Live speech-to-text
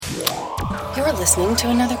You're listening to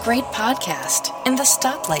another great podcast in the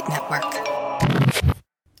Stoplight Network.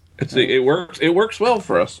 It works well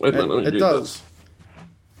for us. Wait a minute, it does.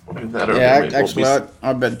 Actually,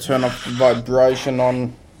 I better turn off the vibration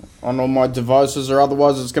on all my devices, or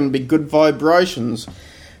otherwise it's going to be good vibrations.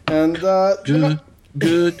 And good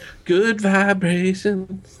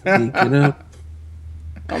vibrations. Thinking up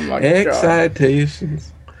oh my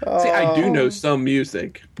excitations. See, I do know some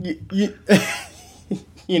music.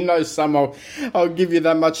 You know some, I'll give you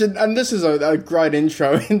that much. And this is a great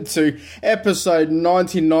intro into episode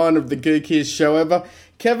 99 of the Gookiest Show Ever.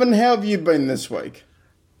 Kevin, how have you been this week?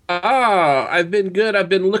 I've been good. I've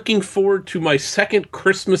been looking forward to my second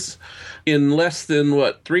Christmas in less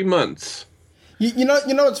than, 3 months. You know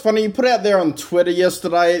what's funny? You put out there on Twitter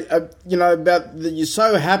yesterday, about that you're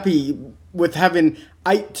so happy with having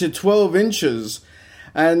 8 to 12 inches.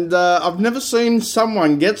 And I've never seen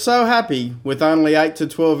someone get so happy with only 8 to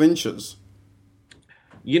 12 inches.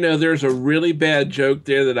 There's a really bad joke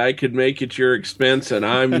there that I could make at your expense, and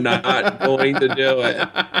I'm not going to do it.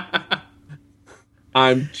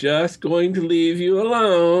 I'm just going to leave you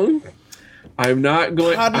alone. I'm not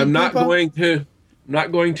going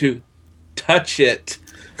to touch it.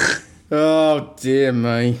 Oh, dear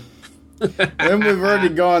me. Then we've already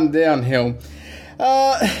gone downhill.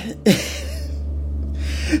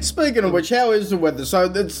 Speaking of which, how is the weather? So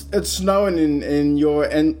it's snowing in your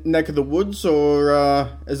neck of the woods, or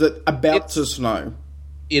is it about to snow?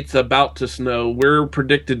 It's about to snow. We're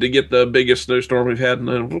predicted to get the biggest snowstorm we've had in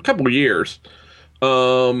a couple of years.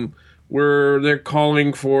 They're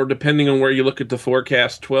calling for, depending on where you look at the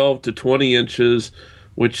forecast, 12 to 20 inches,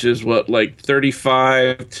 which is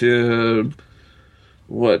 35 to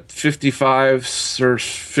 55 or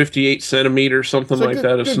 58 centimeters, something so like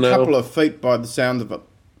that of snow. A couple of feet by the sound of it.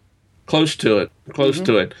 Close to it.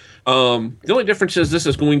 The only difference is this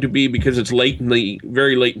is going to be, because it's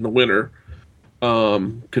very late in the winter,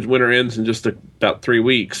 because winter ends in just about 3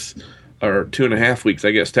 weeks, or 2.5 weeks,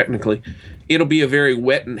 I guess, technically. It'll be a very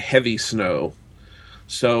wet and heavy snow.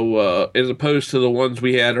 So, as opposed to the ones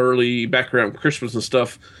we had back around Christmas and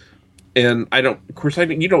stuff, and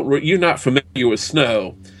you're not familiar with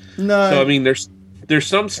snow. No. So, I mean, there's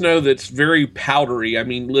some snow that's very powdery. I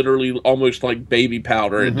mean, literally almost like baby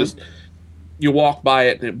powder. Mm-hmm. It just, you walk by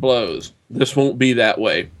it and it blows. This won't be that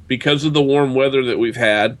way because of the warm weather that we've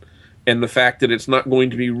had and the fact that it's not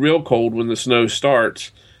going to be real cold when the snow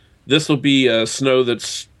starts. This will be a snow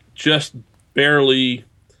that's just barely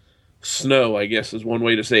snow, I guess is one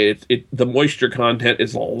way to say it. The moisture content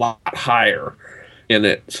is a lot higher in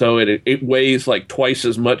it. So it weighs like twice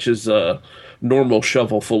as much as a normal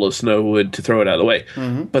shovel full of snow would to throw it out of the way.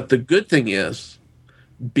 Mm-hmm. But the good thing is,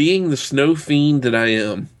 being the snow fiend that I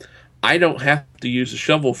am, I don't have to use a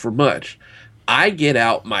shovel for much. I get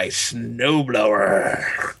out my snowblower.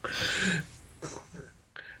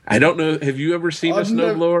 I don't know. Have you ever seen a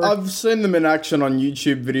snowblower? I've seen them in action on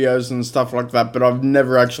YouTube videos and stuff like that, but I've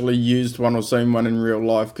never actually used one or seen one in real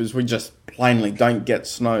life because we just plainly don't get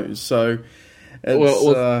snow. So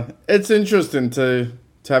it's interesting to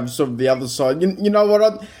have sort of the other side. You know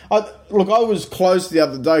what? I was close the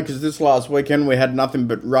other day because this last weekend we had nothing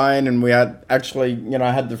but rain, and we had actually,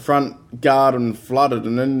 had the front garden flooded,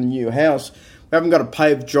 and in the new house we haven't got a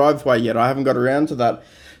paved driveway yet. I haven't got around to that.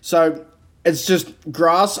 So it's just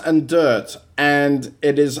grass and dirt, and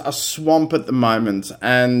it is a swamp at the moment,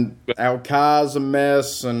 and our car's a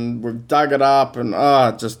mess, and we've dug it up, and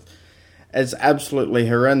it's absolutely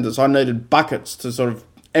horrendous. I needed buckets to sort of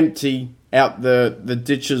empty out the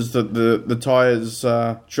ditches that the tyres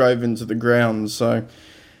drove into the ground. So,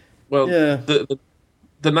 yeah.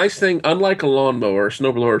 The nice thing, unlike a lawnmower, a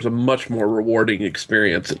snowblower is a much more rewarding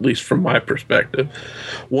experience, at least from my perspective.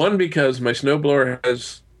 One, because my snowblower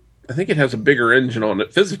has a bigger engine on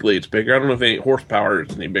it. Physically, it's bigger. I don't know if any horsepower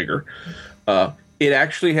is any bigger. It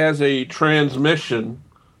actually has a transmission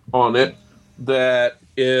on it that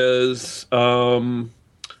is 5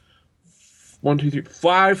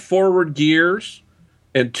 forward gears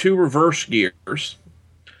and 2 reverse gears.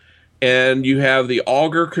 And you have the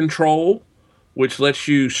auger control, which lets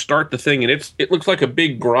you start the thing. And it looks like a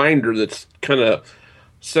big grinder that's kind of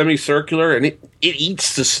semicircular, and it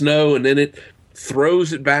eats the snow, and then it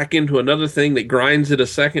throws it back into another thing that grinds it a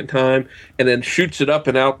second time, and then shoots it up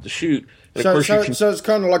and out the chute. And so it's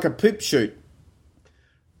kind of like a poop chute.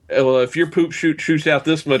 Well, if your poop chute shoots out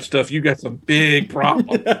this much stuff, you got some big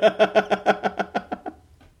problems.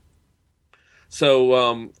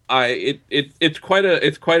 So it's quite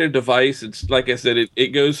a device. It's like I said, it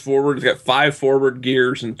goes forward. It's got 5 forward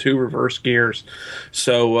gears and 2 reverse gears.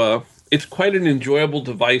 So it's quite an enjoyable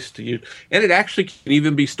device to use, and it actually can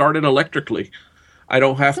even be started electrically. I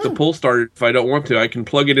don't have to pull start it if I don't want to. I can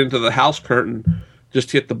plug it into the house curtain,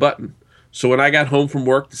 just hit the button. So when I got home from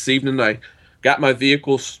work this evening, I got my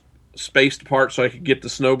vehicle spaced apart so I could get the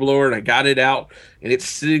snowblower, and I got it out, and it's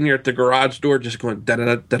sitting there at the garage door just going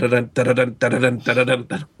da-da-da, da-da-da, da-da-da, da-da-da,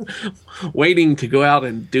 da-da-da, waiting to go out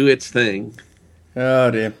and do its thing.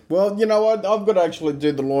 Oh dear. Well, you know what? I've got to actually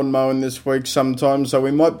do the lawn mowing this week sometime, so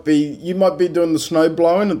you might be doing the snow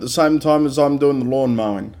blowing at the same time as I'm doing the lawn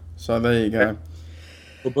mowing. So there you go.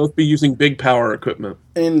 We'll both be using big power equipment.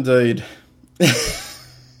 Indeed.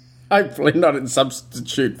 Hopefully not in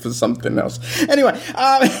substitute for something else. Anyway,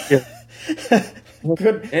 good.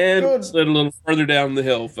 And good. Slid a little further down the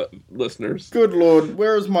hill, listeners. Good Lord,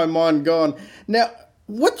 where has my mind gone? Now,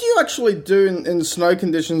 what do you actually do in snow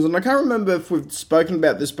conditions? And I can't remember if we've spoken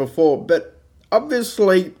about this before, but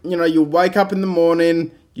obviously, you know, you'll wake up in the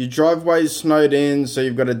morning, your driveway's snowed in, so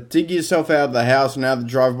you've got to dig yourself out of the house and out of the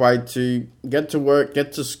driveway to get to work,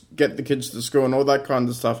 get the kids to school and all that kind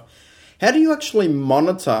of stuff. How do you actually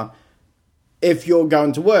monitor if you're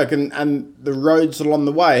going to work and the roads along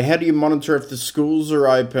the way? How do you monitor if the schools are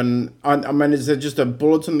open? I mean, is there just a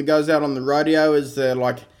bulletin that goes out on the radio? Is there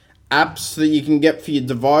like apps that you can get for your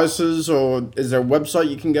devices, or is there a website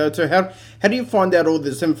you can go to? How do you find out all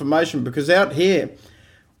this information? Because out here,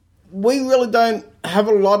 we really don't have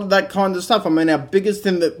a lot of that kind of stuff. I mean, our biggest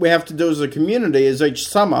thing that we have to do as a community is each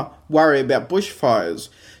summer worry about bushfires.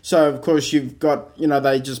 So, of course, you've got, you know,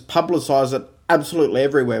 they just publicise it absolutely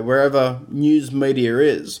everywhere. Wherever news media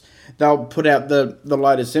is, they'll put out the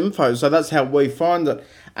latest info. So that's how we find it.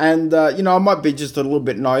 And, you know, I might be just a little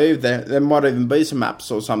bit naive there. There might even be some apps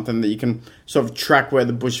or something that you can sort of track where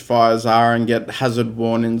the bushfires are and get hazard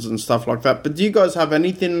warnings and stuff like that. But do you guys have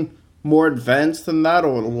anything more advanced than that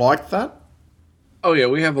or like that? Oh, yeah,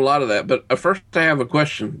 we have a lot of that. But first I have a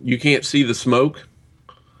question. You can't see the smoke?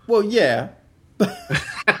 Well, yeah. But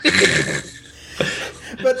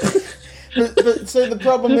see, the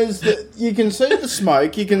problem is that you can see the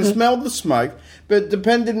smoke, you can smell the smoke, but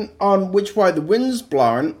depending on which way the wind's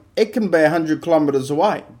blowing, it can be 100 kilometres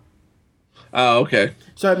away. Oh, okay.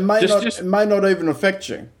 So it may not even affect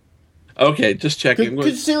you. Okay, just checking.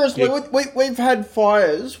 Because seriously, we've had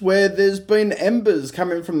fires where there's been embers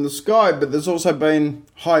coming from the sky, but there's also been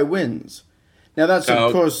high winds. Now, that's,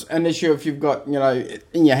 of course, an issue if you've got, you know,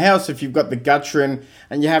 in your house, if you've got the guttering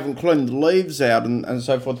and you haven't cleaned the leaves out and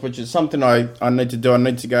so forth, which is something I need to do. I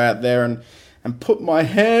need to go out there and put my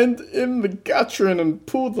hand in the guttering and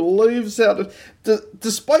pull the leaves out.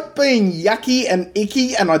 Despite being yucky and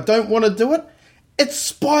icky and I don't want to do it, it's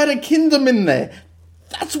spider kingdom in there.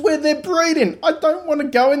 That's where they're breeding. I don't want to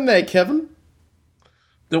go in there, Kevin.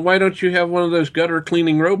 Then why don't you have one of those gutter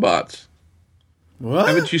cleaning robots? What?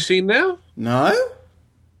 Haven't you seen now? No.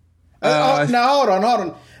 No, hold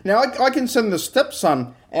on. Now, I can send the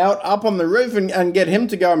stepson up on the roof and get him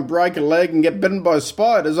to go and break a leg and get bitten by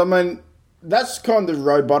spiders. I mean, that's kind of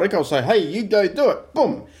robotic. I'll say, hey, you go do it.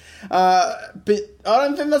 Boom. But I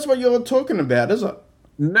don't think that's what you're talking about, is it?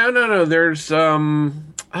 No. There's, I'll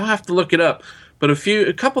have to look it up. But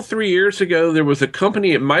a couple 3 years ago, there was a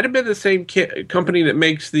company, it might have been the same company that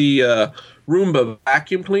makes the Roomba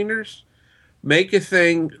vacuum cleaners, make a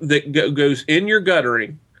thing that goes in your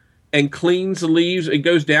guttering and cleans the leaves. It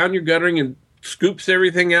goes down your guttering and scoops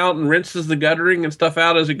everything out and rinses the guttering and stuff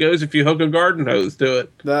out as it goes if you hook a garden hose to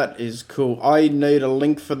it. That is cool. I need a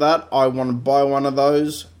link for that. I want to buy one of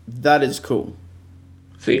those. That is cool.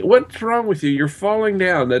 See, what's wrong with you? You're falling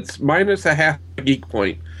down. That's minus a half a geek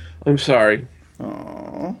point. I'm sorry.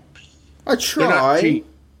 Aww. I try.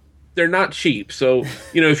 They're not cheap. So,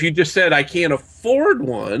 you know, if you just said, I can't afford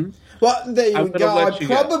one. Well, there you go. I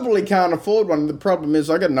probably can't afford one. The problem is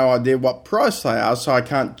I got no idea what price they are, so I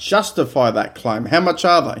can't justify that claim. How much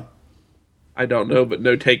are they? I don't know, but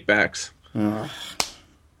no takebacks.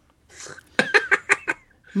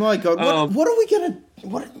 My God, what are we going to...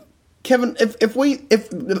 Kevin, if we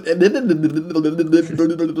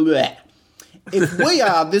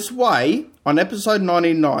are this way on episode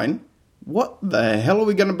 99, what the hell are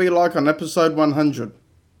we going to be like on episode 100?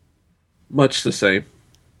 Much the same.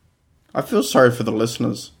 I feel sorry for the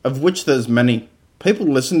listeners, of which there's many. People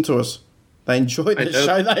listen to us. They enjoy the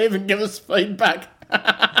show. They even give us feedback.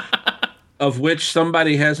 Of which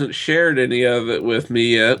somebody hasn't shared any of it with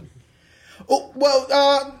me yet. Oh,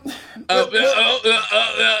 well,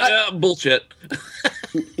 bullshit.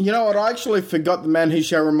 You know what? I actually forgot the man who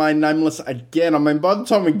shall remain nameless again. I mean, by the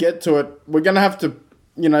time we get to it, we're going to have to,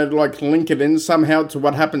 you know, like link it in somehow to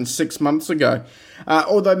what happened 6 months ago.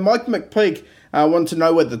 Although Mike McPeak wanted to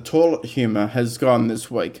know where the toilet humour has gone this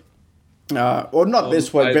week. or not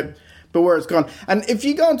this week, but where it's gone. And if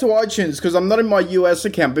you go into iTunes, because I'm not in my US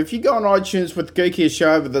account, but if you go on iTunes with Geekiest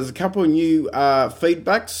Show Over, there's a couple of new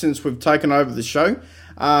feedbacks since we've taken over the show,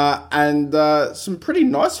 and some pretty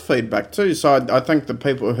nice feedback too. So I think the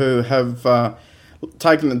people who have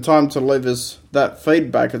taken the time to leave us that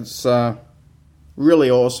feedback, it's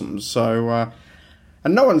really awesome. So,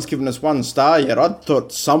 and no one's given us 1 star yet. I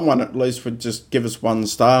thought someone at least would just give us 1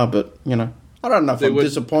 star, but, you know, I don't know if I'm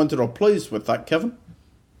disappointed or pleased with that, Kevin.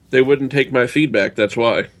 They wouldn't take my feedback, that's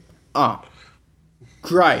why. Ah,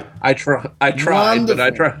 great. I tried, Wonderful. but I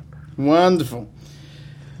tried. Wonderful.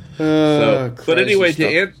 But anyway,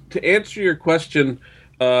 to answer your question,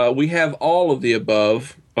 we have all of the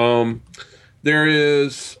above. There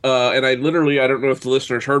is, and I don't know if the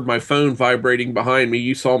listeners heard my phone vibrating behind me.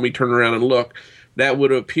 You saw me turn around and look. That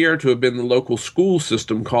would appear to have been the local school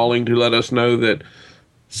system calling to let us know that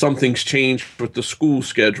something's changed with the school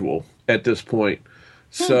schedule at this point.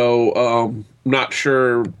 So, not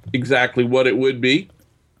sure exactly what it would be.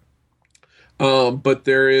 But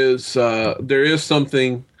there is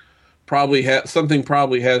something probably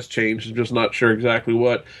has changed. I'm just not sure exactly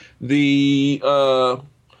what. The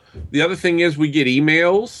other thing is we get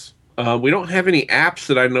emails. We don't have any apps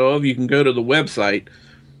that I know of. You can go to the website,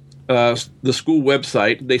 the school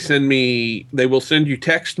website. They will send you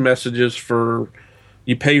text messages for,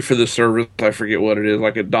 you pay for the service. I forget what it is,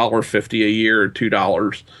 like $1.50 a year or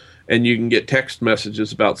 $2. And you can get text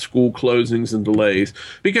messages about school closings and delays.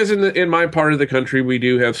 Because in my part of the country, we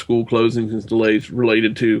do have school closings and delays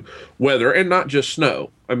related to weather, and not just snow.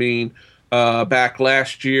 I mean, back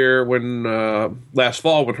last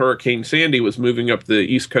fall when Hurricane Sandy was moving up the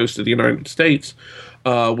east coast of the United States,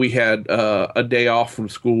 we had a day off from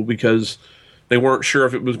school because they weren't sure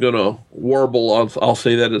if it was going to warble, I'll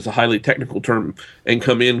say that as a highly technical term, and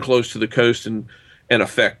come in close to the coast and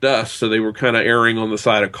affect us. So they were kind of erring on the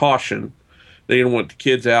side of caution. They didn't want the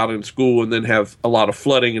kids out in school and then have a lot of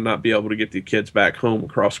flooding and not be able to get the kids back home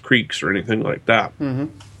across creeks or anything like that. Mm-hmm.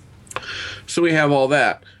 So we have all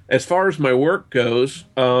that. As far as my work goes,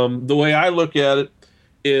 the way I look at it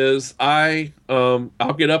is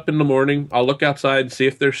I'll get up in the morning, I'll look outside and see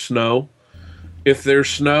if there's snow. If there's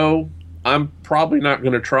snow, I'm probably not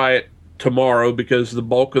going to try it tomorrow because the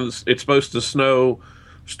bulk of it's supposed to snow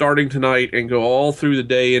starting tonight and go all through the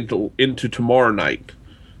day into tomorrow night.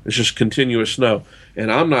 It's just continuous snow.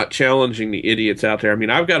 And I'm not challenging the idiots out there. I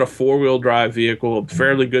mean, I've got a 4-wheel drive vehicle, a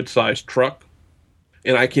fairly good-sized truck,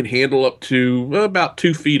 and I can handle up to about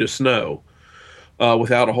 2 feet of snow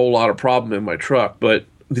without a whole lot of problem in my truck. But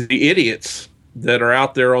the idiots that are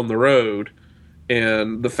out there on the road,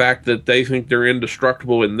 and the fact that they think they're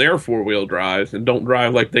indestructible in their 4-wheel drives and don't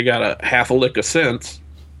drive like they got a half a lick of sense,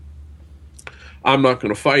 I'm not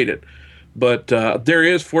going to fight it. But there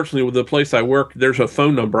is, fortunately, with the place I work, there's a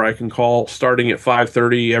phone number I can call starting at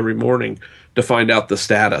 5:30 every morning to find out the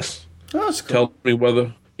status. Oh, that's cool. Tell me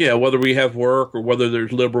whether we have work or whether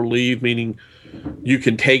there's liberal leave, meaning you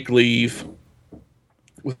can take leave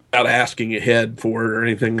without asking ahead for it or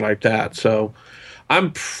anything like that. So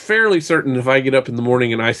I'm fairly certain if I get up in the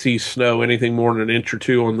morning and I see snow anything more than an inch or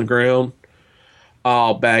two on the ground,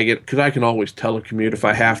 I'll bag it, because I can always telecommute if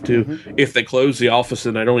I have to. Mm-hmm. If they close the office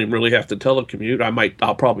and I don't even really have to telecommute,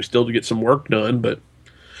 I'll probably still get some work done, but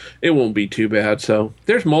it won't be too bad. So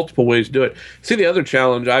there's multiple ways to do it. See, the other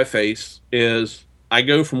challenge I face is I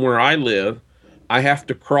go from where I live, I have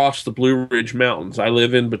to cross the Blue Ridge Mountains. I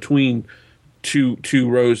live in between two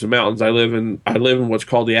rows of mountains. I live in what's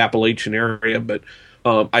called the Appalachian area, but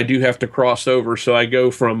I do have to cross over. So I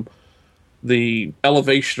go from the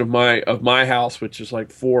elevation of my house, which is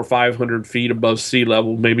like 400 or 500 feet above sea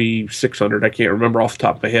level, maybe 600, I can't remember off the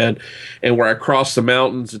top of my head. And where I cross the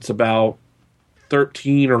mountains, it's about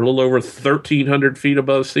 13 or a little over 1,300 feet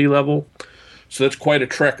above sea level. So that's quite a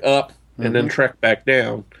trek up and then trek back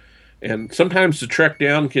down. And sometimes the trek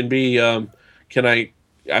down can be,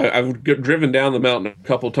 I've driven down the mountain a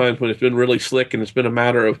couple of times when it's been really slick and it's been a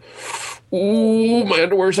matter of, ooh, my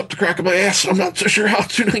underwear's up the crack of my ass. I'm not so sure how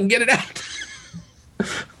soon I can get it out.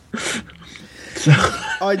 So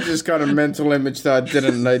I just got a mental image that I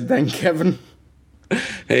didn't need then, Kevin.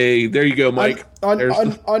 Hey, there you go, Mike. I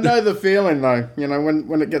know the feeling, though. You know,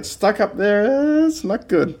 when it gets stuck up there, it's not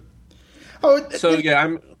good.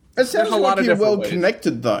 It sounds like you're well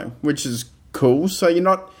connected, though, which is cool. So you're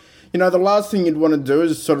not, the last thing you'd want to do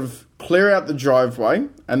is sort of clear out the driveway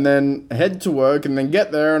and then head to work and then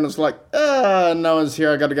get there and it's like, no one's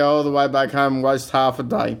here. I got to go all the way back home and waste half a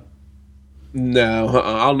day. No,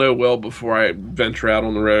 I'll know well before I venture out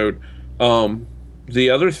on the road. The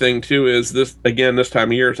other thing too is this time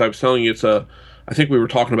of year, as I was telling you, I I think we were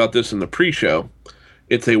talking about this in the pre-show.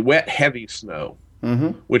 It's a wet, heavy snow,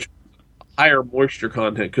 which higher moisture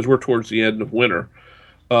content because we're towards the end of winter.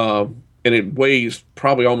 And it weighs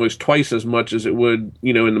probably almost twice as much as it would,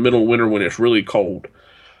 in the middle of winter when it's really cold.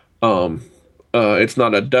 It's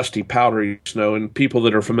not a dusty, powdery snow, and people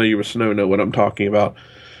that are familiar with snow know what I'm talking about.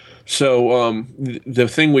 So the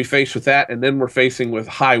thing we face with that, and then we're facing with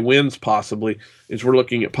high winds possibly, is we're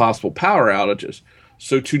looking at possible power outages.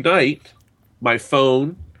 So tonight, my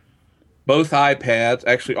phone, both iPads,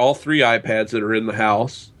 actually all 3 iPads that are in the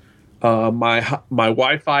house, my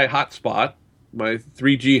Wi-Fi hotspot, my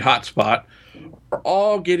 3G hotspot, are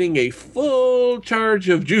all getting a full charge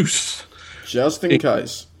of juice. Just in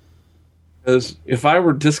case. Because if I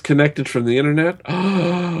were disconnected from the internet,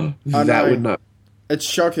 that would not... It's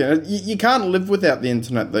shocking. You can't live without the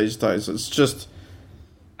internet these days. It's just...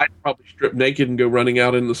 I'd probably strip naked and go running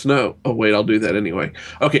out in the snow. Oh, wait, I'll do that anyway.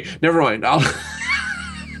 Okay, never mind.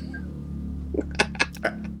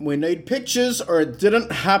 We need pictures or it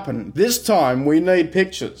didn't happen. This time, we need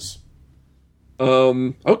pictures.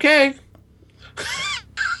 Okay.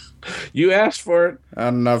 You asked for it. I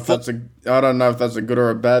don't know if that's a good or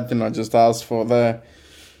a bad thing I just asked for there.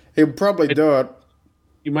 He'll probably do it.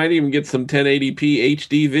 You might even get some 1080p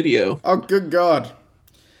HD video. Oh, good God.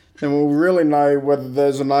 Then we'll really know whether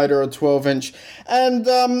there's an 8 or a 12-inch. And,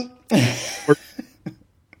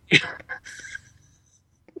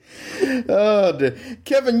 oh, dear.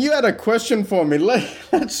 Kevin, you had a question for me.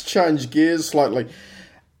 Let's change gears slightly.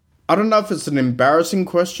 I don't know if it's an embarrassing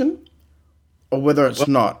question or whether it's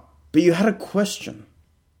not, but you had a question.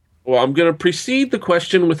 Well, I'm going to precede the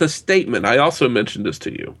question with a statement. I also mentioned this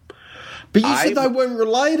to you. But you said they weren't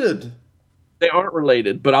related. They aren't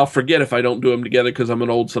related, but I'll forget if I don't do them together because I'm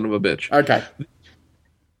an old son of a bitch. Okay.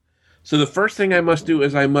 So the first thing I must do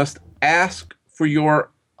is I must ask for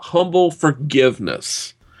your humble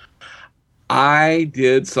forgiveness. I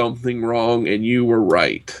did something wrong and you were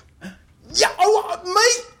right. Yeah, me,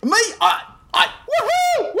 woohoo,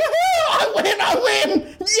 I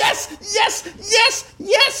win, yes.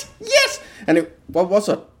 And what was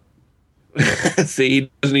it? See,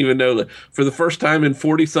 he doesn't even know that. For the first time in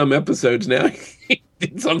 40-some episodes now, he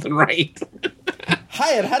did something right.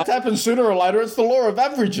 Hey, it had to happen sooner or later. It's the law of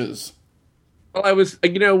averages. Well, I was,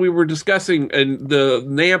 we were discussing, and the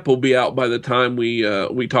NAMP will be out by the time we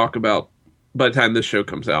talk about, by the time this show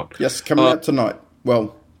comes out. Yes, coming out tonight.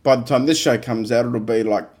 Well, by the time this show comes out, it'll be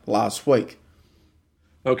like last week.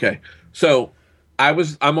 Okay, so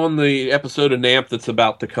I'm on the episode of NAMP that's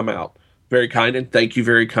about to come out. Very kind, and thank you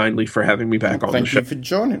very kindly for having me back on the show. Thank you for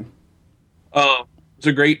joining.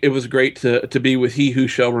 It was great to be with He Who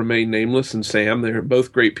Shall Remain Nameless and Sam. They're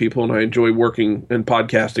both great people, and I enjoy working and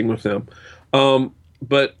podcasting with them.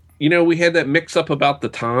 But, we had that mix-up about the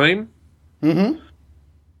time. Mm-hmm.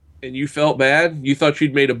 And you felt bad. You thought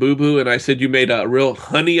you'd made a boo-boo, and I said you made a real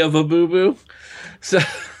honey of a boo-boo. So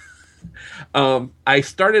I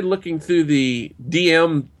started looking through the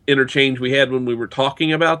DM interchange we had when we were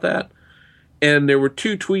talking about that. And there were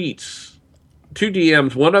 2 tweets, 2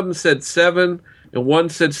 DMs. One of them said 7 and one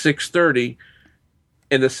said 6:30.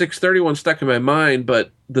 And the 6:30 one stuck in my mind,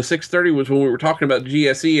 but the 6:30 was when we were talking about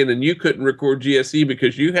GSE, and then you couldn't record GSE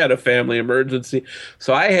because you had a family emergency.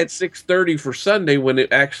 So I had 6:30 for Sunday when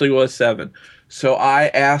it actually was 7. So I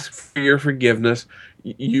ask for your forgiveness.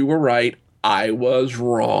 You were right. I was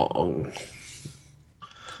wrong.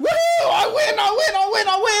 Woo! I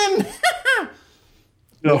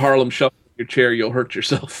win! Harlem Shuffle. Your chair, you'll hurt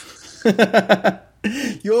yourself.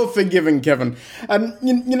 You're forgiven, Kevin.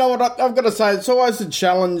 You know what I've got to say, it's always a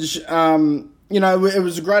challenge. It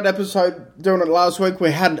was a great episode doing it last week. We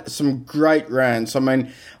had some great rants. I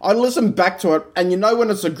mean, I listened back to it, and when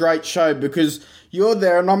it's a great show because you're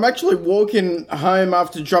there, and I'm actually walking home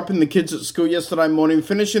after dropping the kids at school yesterday morning,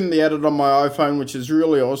 finishing the edit on my iPhone, which is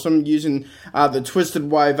really awesome, using the Twisted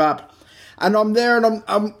Wave app. And I'm there, and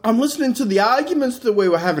I'm listening to the arguments that we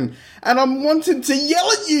were having, and I'm wanting to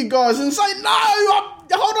yell at you guys and say, no,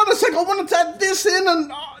 hold on a second, I want to add this in,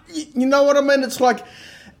 and you know what I mean? It's like,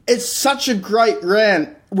 it's such a great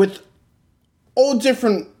rant with all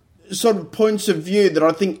different sort of points of view that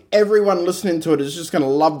I think everyone listening to it is just going to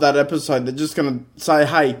love that episode. They're just going to say,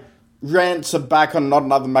 hey, rants are back on Not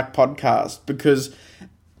Another Mac podcast, because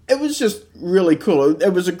it was just really cool. It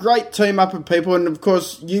was a great team up of people, and of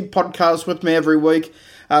course, you podcast with me every week.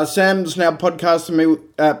 Sam's now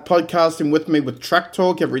podcasting with me with Track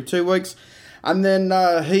Talk every 2 weeks, and then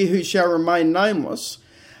He Who Shall Remain Nameless.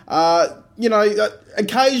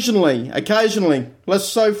 Occasionally, less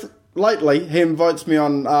so lately, he invites me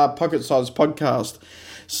on Pocket Size Podcast.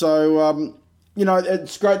 So you know,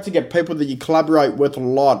 it's great to get people that you collaborate with a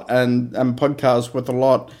lot and podcast with a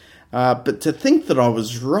lot. But to think that I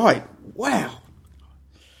was right, wow.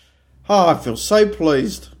 Oh, I feel so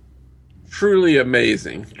pleased. Truly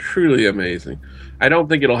amazing. Truly amazing. I don't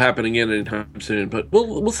think it'll happen again anytime soon, but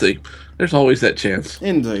we'll see. There's always that chance.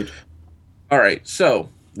 Indeed. All right, so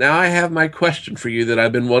now I have my question for you that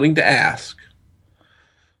I've been wanting to ask.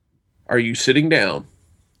 Are you sitting down?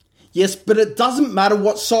 Yes, but it doesn't matter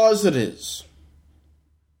what size it is.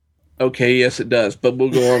 Okay, yes it does, but we'll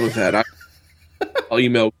go on with that. I'll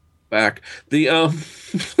email back.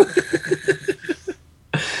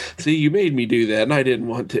 See, you made me do that, and I didn't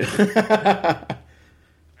want to.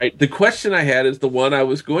 Right, the question I had is the one I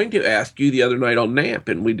was going to ask you the other night on NAMP,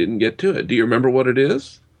 and we didn't get to it. Do you remember what it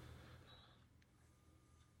is?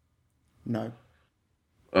 No.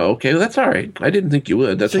 Oh, okay, well, that's all right. I didn't think you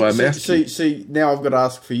would. That's why I'm asking. See, now I've got to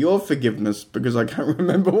ask for your forgiveness because I can't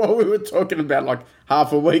remember what we were talking about like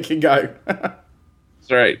half a week ago. That's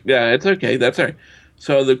right. Yeah, it's okay. That's all right.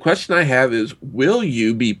 So the question I have is, will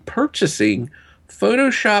you be purchasing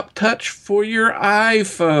Photoshop Touch for your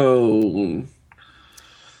iPhone?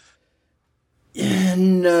 Yeah,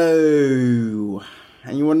 no.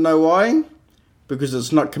 And you want to know why? Because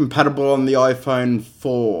it's not compatible on the iPhone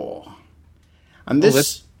 4. And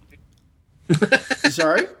this...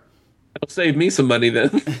 Sorry? That'll save me some money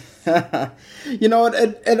then. You know what?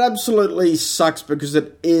 It absolutely sucks because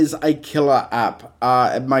it is a killer app.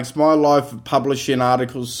 It makes my life of publishing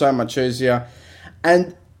articles so much easier.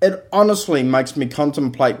 And it honestly makes me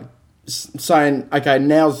contemplate saying, okay,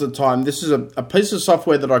 now's the time. This is a piece of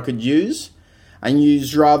software that I could use and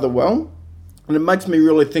use rather well. And it makes me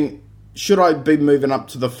really think, should I be moving up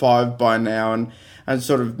to the 5 by now and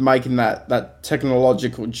sort of making that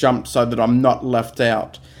technological jump so that I'm not left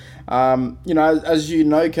out. You know, as you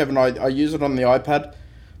know, Kevin, I use it on the iPad.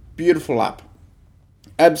 Beautiful app.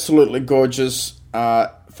 Absolutely gorgeous.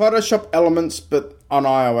 Photoshop elements, but on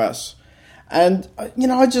iOS. And, you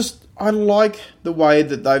know, I like the way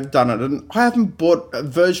that they've done it. And I haven't bought a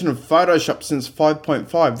version of Photoshop since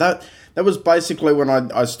 5.5. That was basically when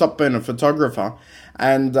I stopped being a photographer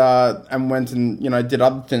and went and, you know, did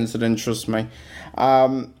other things that interest me.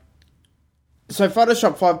 So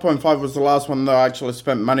Photoshop 5.5 was the last one that I actually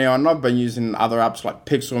spent money on. I've been using other apps like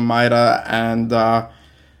Pixelmator and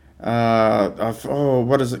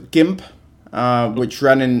what is it, GIMP, which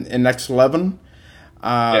ran in X11.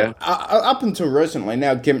 Up until recently,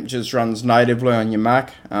 now GIMP just runs natively on your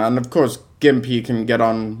Mac, and of course GIMP you can get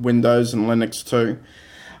on Windows and Linux too,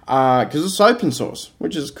 because it's open source,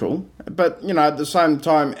 which is cool. But you know, at the same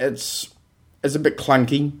time, it's a bit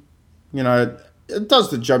clunky. You know, it does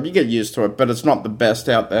the job, you get used to it, but it's not the best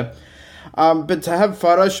out there. But to have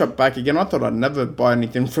Photoshop back again, I thought I'd never buy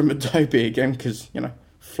anything from Adobe again because, you know,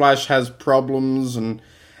 Flash has problems and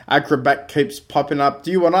Acrobat keeps popping up.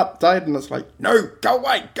 Do you want to update? And it's like, no, go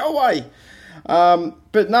away.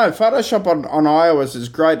 But no, Photoshop on iOS is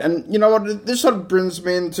great. And you know what? This sort of brings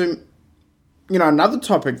me into, you know, another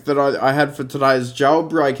topic that I had for today is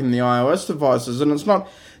jailbreaking the iOS devices. And it's not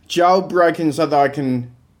jailbreaking so that I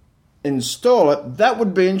can install it. That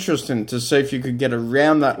would be interesting to see if you could get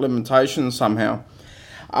around that limitation somehow.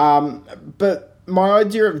 But my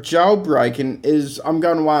idea of jailbreaking is I'm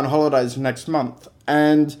going away on holidays next month.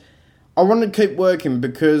 And I want to keep working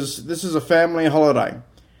because this is a family holiday.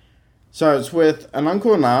 So it's with an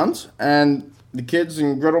uncle and aunt, and the kids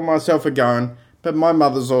and Gretel and myself are going, but my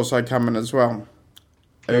mother's also coming as well.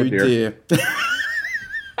 Oh dear.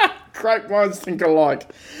 Great minds think alike.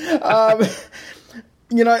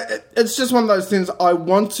 You know, it's just one of those things. I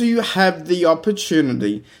want to have the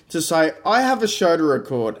opportunity to say, I have a show to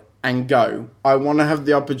record and go. I want to have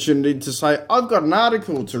the opportunity to say, I've got an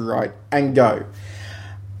article to write and go.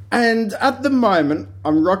 And at the moment,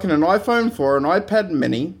 I'm rocking an iPhone 4, an iPad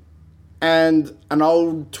mini, and an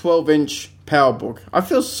old 12-inch PowerBook. I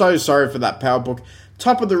feel so sorry for that PowerBook.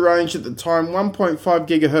 Top of the range at the time, 1.5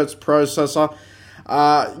 gigahertz processor,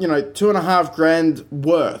 you know, $2,500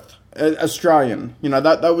 worth, Australian. You know,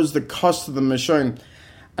 that was the cost of the machine.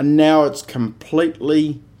 And now it's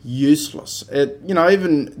completely useless. You know,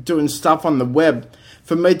 even doing stuff on the web,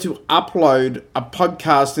 for me to upload a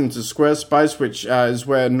podcast into Squarespace, which is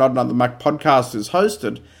where Not Another Mac Podcast is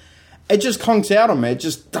hosted, it just conks out on me. It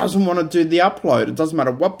just doesn't want to do the upload. It doesn't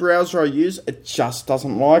matter what browser I use, it just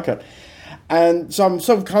doesn't like it. And so I'm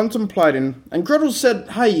sort of contemplating, and Gretel said,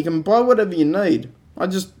 hey, you can buy whatever you need. I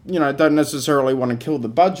just, you know, don't necessarily want to kill the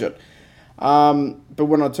budget. But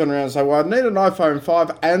when I turn around and say, well, I need an iPhone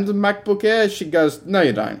 5 and a MacBook Air, she goes, no,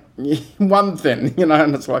 you don't. One thing, you know,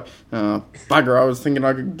 and it's like, oh, bugger, I was thinking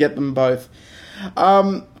I could get them both.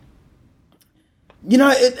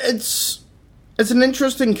 it's an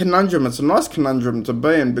interesting conundrum. It's a nice conundrum to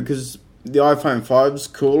be in because the iPhone 5's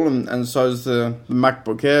cool and so's the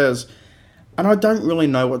MacBook Airs. And I don't really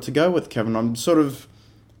know what to go with, Kevin. I'm sort of...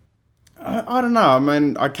 I don't know. I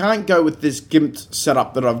mean, I can't go with this gimped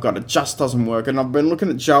setup that I've got. It just doesn't work. And I've been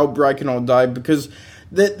looking at jailbreaking all day because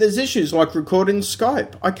there's issues like recording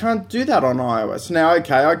Skype. I can't do that on iOS. Now,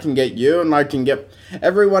 okay, I can get you and I can get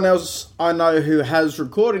everyone else I know who has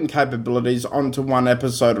recording capabilities onto one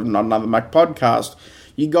episode of Not Another Mac Podcast.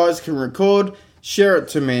 You guys can record, share it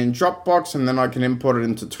to me in Dropbox, and then I can import it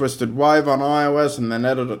into Twisted Wave on iOS and then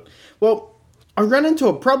edit it. Well, I ran into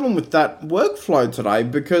a problem with that workflow today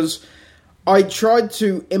because I tried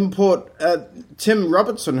to import Tim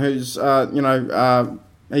Robertson, who's,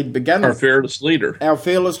 he began... Our fearless leader. Our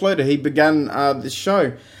fearless leader. He began this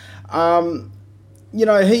show.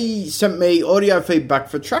 He sent me audio feedback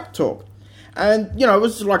for Track Talk. And, it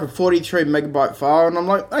was like a 43 megabyte file. And I'm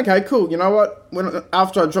like, okay, cool. You know what?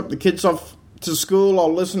 After I drop the kids off to school,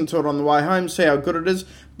 I'll listen to it on the way home, see how good it is.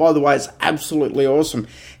 By the way, it's absolutely awesome.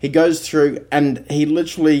 He goes through and he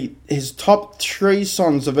literally, his top 3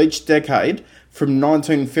 songs of each decade from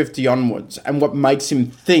 1950 onwards and what makes him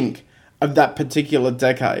think of that particular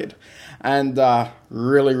decade. And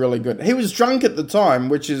really, really good. He was drunk at the time,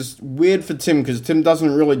 which is weird for Tim because Tim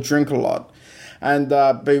doesn't really drink a lot. And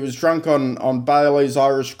but he was drunk on Bailey's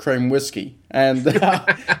Irish Cream Whiskey. And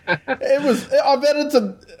it was. I've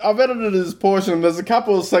edited his portion. There's a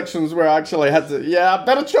couple of sections where I actually had to. Yeah,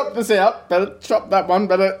 better chop this out. Better chop that one.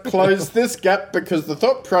 Better close this gap because the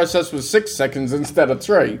thought process was 6 seconds instead of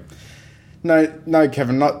 3. No,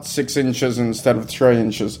 Kevin, not 6 inches instead of 3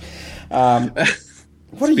 inches.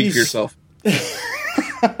 What Speak for yourself.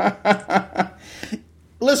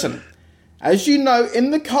 Listen, as you know,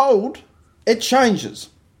 in the cold, it changes.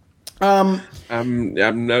 I'm not going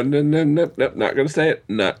to say it.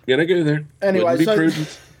 Not going to go there. Anyway,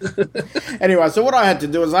 so what I had to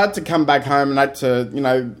do is I had to come back home and I had to,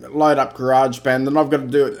 load up GarageBand, and I've got to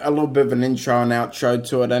do a little bit of an intro and outro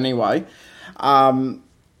to it anyway.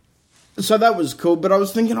 So that was cool, but I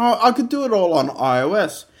was thinking, I could do it all on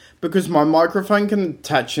iOS because my microphone can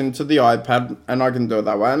attach into the iPad and I can do it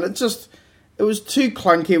that way. And it was too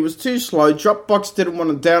clunky, it was too slow. Dropbox didn't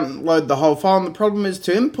want to download the whole file, and the problem is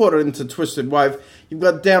to import it into Twisted Wave, you've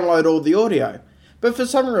got to download all the audio. But for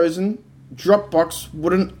some reason, Dropbox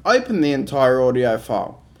wouldn't open the entire audio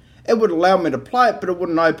file. It would allow me to play it, but it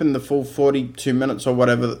wouldn't open the full 42 minutes or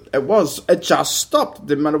whatever it was. It just stopped. It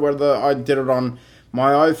didn't matter whether I did it on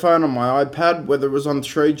my iPhone or my iPad, whether it was on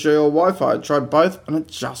 3G or Wi-Fi. I tried both, and it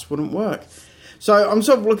just wouldn't work. So I'm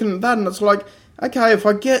sort of looking at that, and it's like, okay, if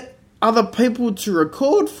I get other people to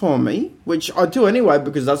record for me, which I do anyway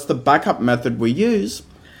because that's the backup method we use,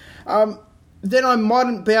 then I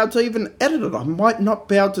mightn't be able to even edit it. I might not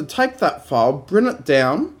be able to take that file, bring it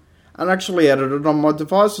down, and actually edit it on my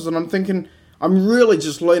devices. And I'm thinking, I'm really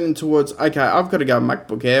just leaning towards, okay, I've got to go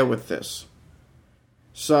MacBook Air with this.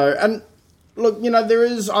 So, and look, there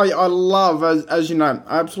is, I love, as you know,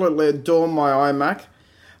 I absolutely adore my iMac.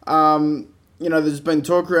 There's been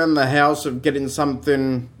talk around the house of getting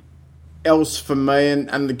something else for me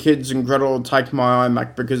and the kids, and Gretel will take my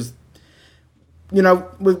iMac because,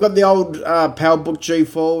 we've got the old PowerBook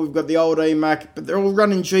G4, we've got the old eMac, but they're all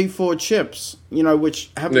running G4 chips,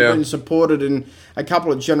 which haven't been supported in a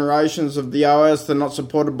couple of generations of the OS. They're not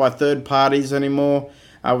supported by third parties anymore,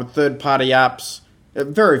 with third-party apps.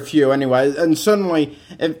 Very few anyway. And certainly,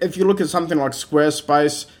 if you look at something like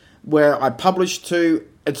Squarespace, where I publish to,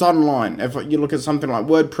 it's online. If you look at something like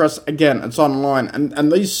WordPress, again, it's online.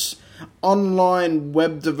 And these online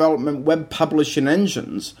web development, web publishing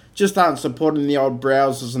engines just aren't supporting the old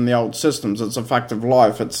browsers and the old systems. It's a fact of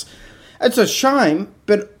life. It's a shame,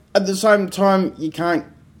 but at the same time, you can't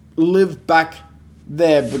live back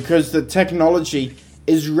there because the technology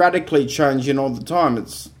is radically changing all the time.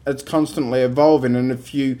 It's constantly evolving, and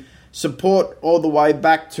if you support all the way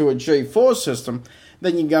back to a G4 system,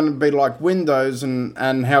 then you're going to be like Windows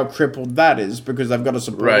and how crippled that is because they've got to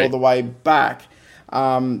support all the way back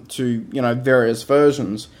to various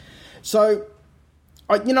versions. So,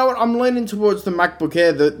 I'm leaning towards the MacBook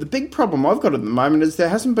Air. The big problem I've got at the moment is there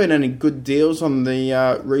hasn't been any good deals on the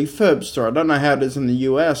refurb store. I don't know how it is in the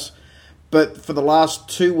US, but for the last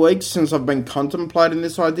 2 weeks since I've been contemplating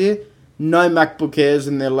this idea, no MacBook Airs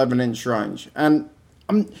in the 11-inch range. And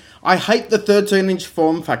I hate the 13-inch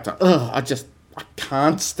form factor. I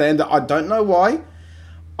can't stand it. I don't know why.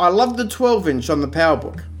 I love the 12-inch on the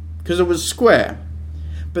PowerBook because it was square.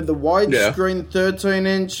 But the widescreen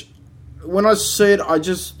 13-inch, when I see it,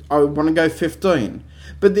 I want to go 15.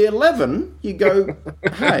 But the 11, you go,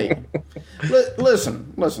 hey,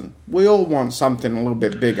 listen. We all want something a little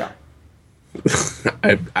bit bigger.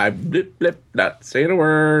 I'm not saying a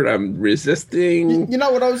word. I'm resisting. You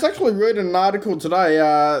know what? I was actually reading an article today.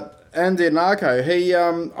 Andy Anarcho, he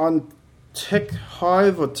on Tech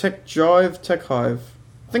Hive or Tech Jive, Tech Hive.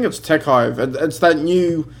 I think it's Tech Hive. It's that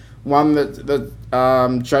new one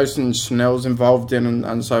that Jason Snell's involved in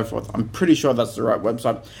and so forth. I'm pretty sure that's the right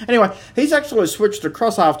website. Anyway, he's actually switched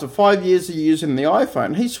across after 5 years of using the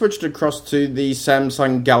iPhone. He switched across to the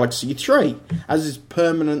Samsung Galaxy 3 as his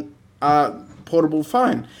permanent portable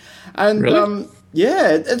phone. And really?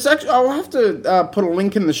 yeah, it's actually, I'll have to put a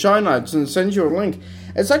link in the show notes and send you a link.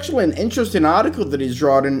 It's actually an interesting article that he's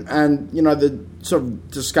writing, and you know, the sort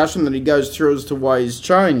of discussion that he goes through as to why he's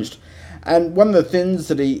changed. And one of the things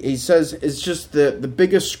that he says is just the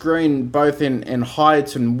bigger screen, both in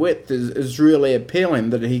height and width, is really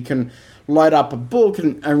appealing, that he can load up a book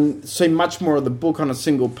and see much more of the book on a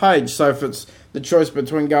single page. So if it's the choice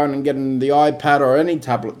between going and getting the iPad or any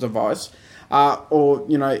tablet device, or,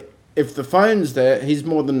 you know, if the phone's there, he's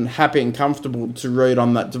more than happy and comfortable to read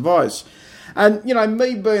on that device. And, you know,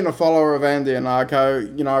 me being a follower of Andy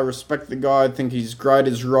Anarcho, you know, I respect the guy. I think he's great.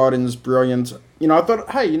 His writing's brilliant. You know, I thought,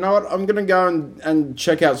 hey, you know what? I'm going to go and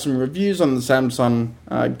check out some reviews on the Samsung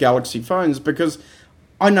Galaxy phones, because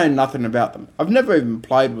I know nothing about them. I've never even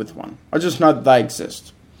played with one. I just know that they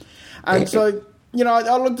exist. And so, you know,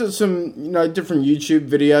 I looked at some, you know, different YouTube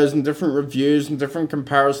videos and different reviews and different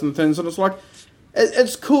comparison things, and it's like,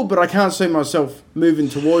 it's cool, but I can't see myself moving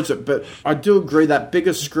towards it. But I do agree that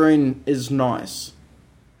bigger screen is nice.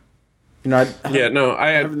 You know, screen.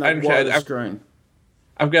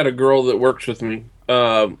 I've got a girl that works with me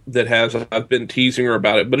I've been teasing her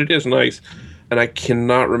about it, but it is nice. And I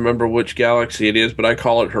cannot remember which Galaxy it is, but I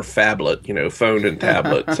call it her phablet, you know, phone and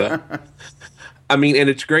tablet. So. I mean, and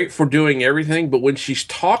it's great for doing everything, but when she's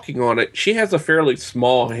talking on it, she has a fairly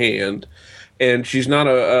small hand. And she's not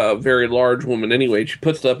a very large woman anyway. She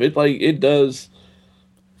puts up, it does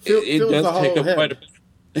take up quite a bit.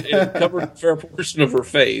 It covers a fair portion of her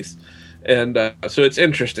face. And so it's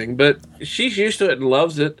interesting. But she's used to it and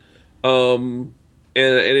loves it. And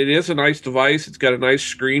it is a nice device. It's got a nice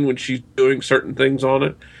screen when she's doing certain things on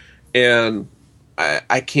it. And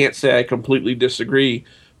I can't say I completely disagree.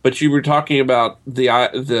 But you were talking about the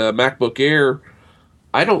MacBook Air.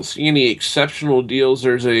 I don't see any exceptional deals.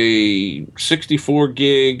 There's a 64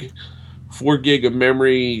 gig, 4 gig of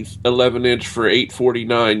memory, 11-inch for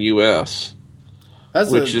 $849 US.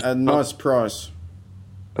 That's a nice price.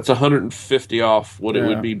 That's $150 off what it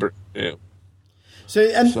would be. Yeah. So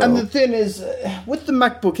the thing is, with the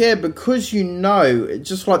MacBook Air, because you know,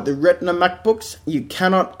 just like the Retina MacBooks, you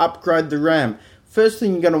cannot upgrade the RAM. First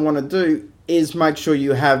thing you're going to want to do is make sure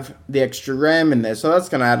you have the extra RAM in there. So that's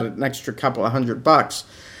going to add an extra couple of $100.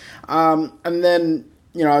 And then,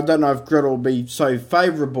 you know, I don't know if Gretel will be so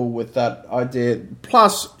favourable with that idea.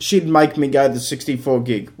 Plus, she'd make me go the 64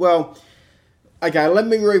 gig. Well, okay, let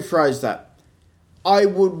me rephrase that. I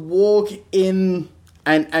would walk in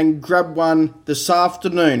and grab one this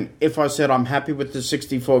afternoon if I said I'm happy with the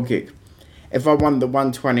 64 gig. If I wanted the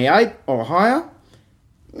 128 or higher,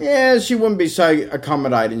 yeah, she wouldn't be so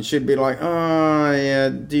accommodating. She'd be like, oh, yeah,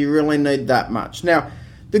 do you really need that much? Now,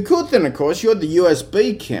 the cool thing, of course, you're the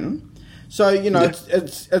USB kin. So, you know,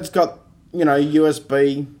 it's got, you know,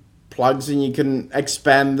 USB plugs, and you can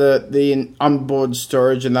expand the onboard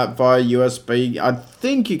storage and that via USB. I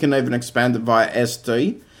think you can even expand it via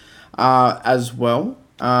SD as well.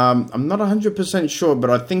 I'm not 100% sure, but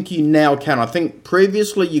I think you now can. I think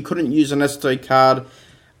previously you couldn't use an SD card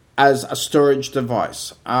as a storage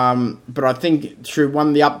device. But I think through one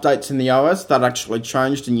of the updates in the OS, that actually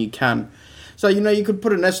changed and you can. So, you know, you could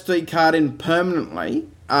put an SD card in permanently,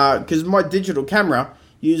 because my digital camera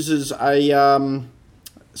uses a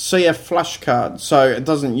CF flash card, so it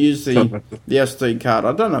doesn't use the SD card.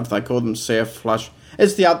 I don't know if they call them CF flash.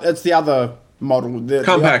 It's the other model.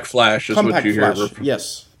 Compact flash is what you hear.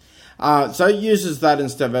 Yes. So it uses that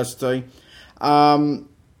instead of SD.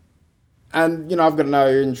 And, you know, I've got no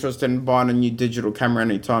interest in buying a new digital camera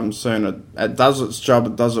anytime soon. It does its job.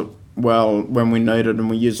 It does it well when we need it, and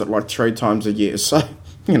we use it like 3 times a year. So,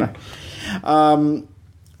 you know.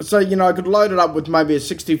 So, you know, I could load it up with maybe a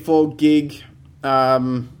 64 gig, you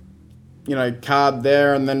know, card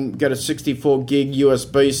there, and then get a 64 gig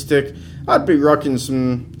USB stick. I'd be rocking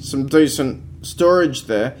some decent storage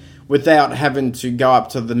there without having to go up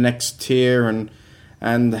to the next tier and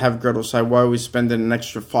have Gretel say, why are we spending an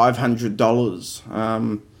extra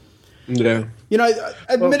 $500? Yeah. You know,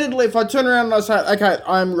 admittedly, if I turn around and I say, okay,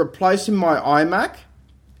 I'm replacing my iMac,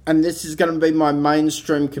 and this is going to be my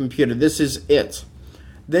mainstream computer, this is it,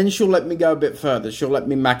 then she'll let me go a bit further. She'll let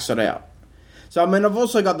me max it out. So, I mean, I've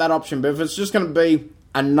also got that option, but if it's just going to be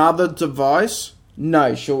another device,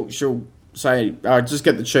 no, she'll say, just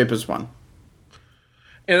get the cheapest one.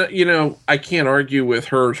 And, you know, I can't argue with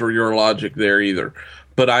hers or your logic there either.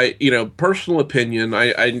 But personal opinion,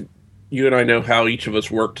 you and I know how each of us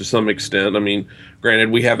work to some extent. I mean,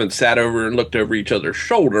 granted, we haven't sat over and looked over each other's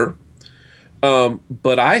shoulder.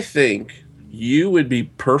 But I think you would be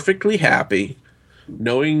perfectly happy,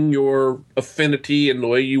 knowing your affinity and the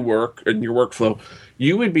way you work and your workflow,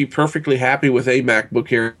 you would be perfectly happy with a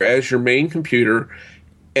MacBook Air as your main computer,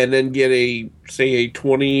 and then get a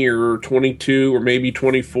 20 or 22 or maybe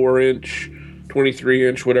 24-inch,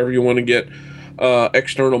 23-inch, whatever you want to get,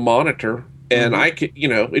 external monitor. And I could,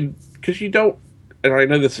 because you don't, and I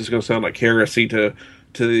know this is going to sound like heresy to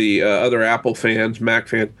the other Apple fans, Mac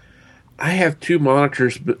fans. I have two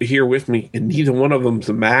monitors here with me, and neither one of them's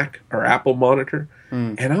a Mac or Apple monitor,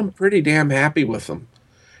 and I'm pretty damn happy with them.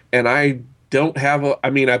 And I don't have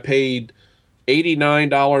I paid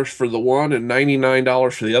 $89 for the one and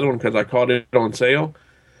 $99 for the other one because I caught it on sale.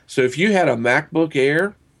 So if you had a MacBook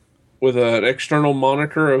Air with an external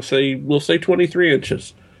monitor of, we'll say 23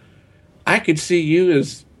 inches, I could see you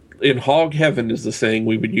as in hog heaven, is the saying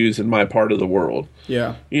we would use in my part of the world.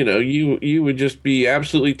 Yeah. You know, you would just be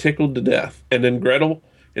absolutely tickled to death. And then Gretel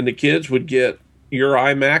and the kids would get your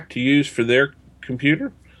iMac to use for their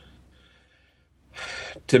computer.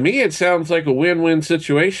 To me, it sounds like a win-win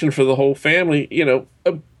situation for the whole family. You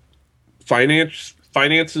know,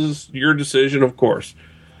 finances, your decision, of course.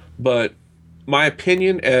 But my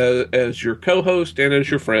opinion as your co-host and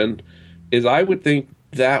as your friend is I would think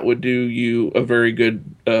that would do you a very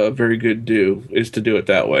good do, is to do it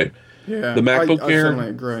that way. Yeah, the MacBook Air. I certainly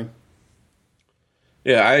agree.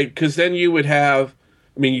 Yeah, because then you would have,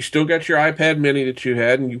 you still got your iPad mini that you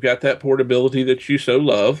had, and you've got that portability that you so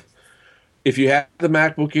love. If you have the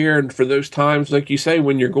MacBook Air, and for those times, like you say,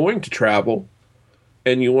 when you're going to travel,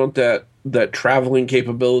 and you want that traveling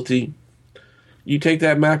capability, you take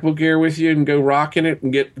that MacBook Air with you and go rocking it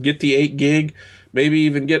and get the 8 gig. Maybe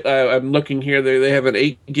even get, I'm looking here, they have an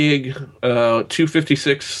 8 gig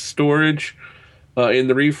 256 storage in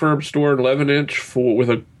the refurb store, 11-inch with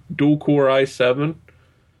a dual-core i7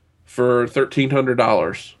 for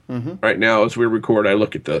 $1,300 right now as we record. I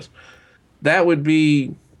look at this. That would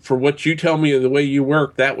be, for what you tell me of the way you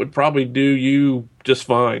work, that would probably do you just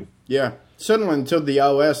fine. Yeah, certainly until the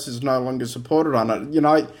OS is no longer supported on it. You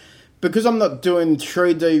know, because I'm not doing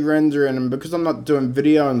 3D rendering and because I'm not doing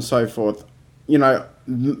video and so forth, you know,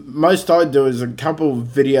 most I do is a couple of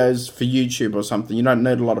videos for YouTube or something. You don't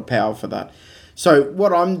need a lot of power for that. So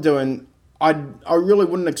what I'm doing, I really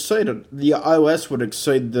wouldn't exceed it. The OS would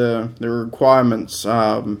exceed the requirements,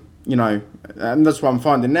 you know, and that's what I'm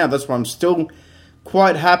finding now. That's why I'm still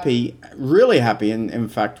quite happy, really happy, in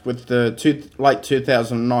fact, with the late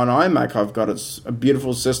 2009 iMac I've got. It's a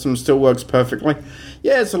beautiful system, still works perfectly.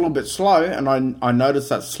 Yeah, it's a little bit slow, and I notice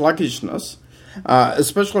that sluggishness.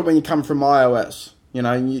 Especially when you come from iOS, you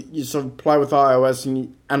know, you sort of play with iOS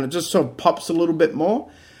and it just sort of pops a little bit more.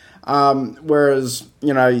 Whereas,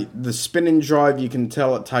 you know, the spinning drive, you can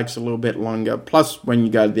tell it takes a little bit longer. Plus, when you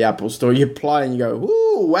go to the Apple Store, you play and you go,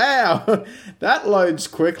 ooh, wow, that loads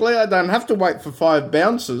quickly. I don't have to wait for 5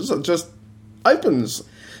 bounces. It just opens.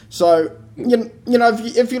 So, you know,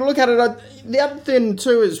 if you look at it, the other thing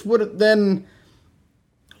too is, would it then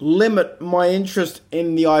limit my interest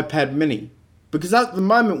in the iPad mini? Because at the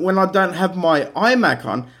moment, when I don't have my iMac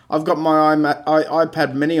on, I've got my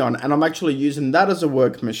iPad mini on, and I'm actually using that as a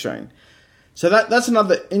work machine. So that's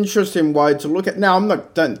another interesting way to look at. Now,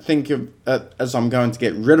 don't think of it as I'm going to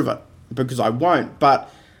get rid of it, because I won't. But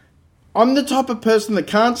I'm the type of person that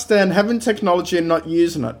can't stand having technology and not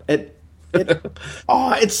using it.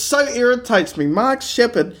 It so irritates me. Mark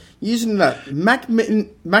Shepard using that Mac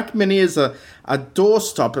Mini as a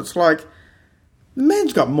doorstop. It's like, the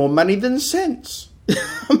man's got more money than sense.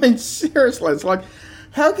 I mean, seriously, it's like,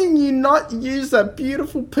 how can you not use that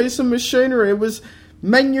beautiful piece of machinery? It was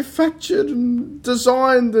manufactured and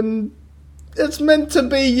designed, and it's meant to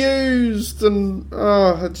be used, and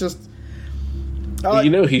you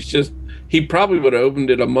know, he probably would have opened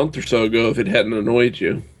it a month or so ago if it hadn't annoyed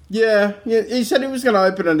you. Yeah, he said he was going to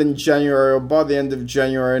open it in January or by the end of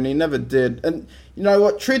January, and he never did. And you know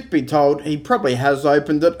what? Truth be told, he probably has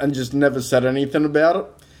opened it and just never said anything about it.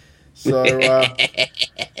 So,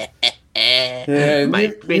 Yeah, My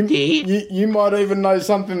pretty. You might even know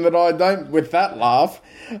something that I don't with that laugh.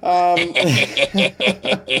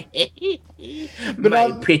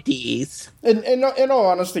 My pretties. In all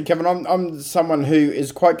honesty, Kevin, I'm someone who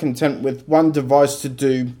is quite content with one device to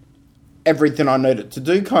do everything I need it to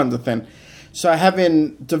do, kind of thing. So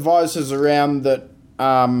having devices around that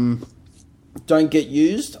don't get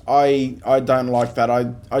used, I don't like that.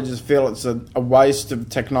 I just feel it's a waste of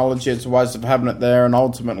technology. It's a waste of having it there, and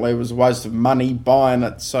ultimately it was a waste of money buying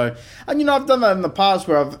it. So, and I've done that in the past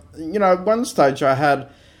where at one stage I had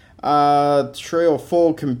 3 or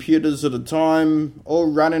 4 computers at a time,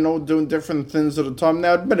 all running, all doing different things at a time.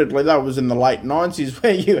 Now, admittedly, that was in the late 90s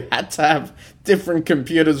where you had to have different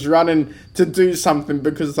computers running to do something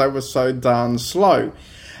because they were so darn slow.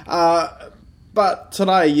 But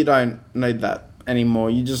today, you don't need that anymore.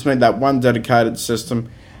 You just need that one dedicated system.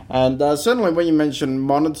 And certainly when you mention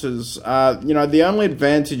monitors, the only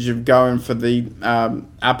advantage of going for the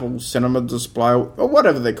Apple Cinema display, or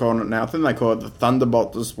whatever they're calling it now, I think they call it the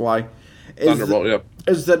Thunderbolt display, is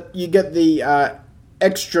that you get the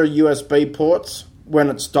extra USB ports when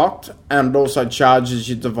it's docked, and it also charges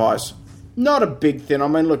your device. Not a big thing. I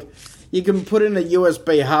mean, look, you can put in a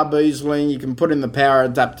USB hub easily, and you can put in the power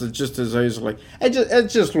adapter just as easily. It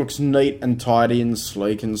just looks neat and tidy and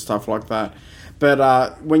sleek and stuff like that.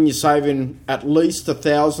 But when you're saving at least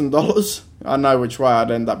 $1,000, I know which way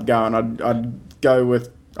I'd end up going. I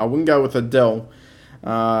wouldn't go with a Dell,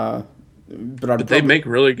 but they make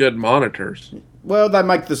really good monitors. Well,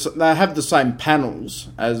 they have the same panels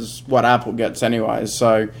as what Apple gets anyway.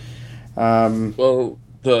 So, well,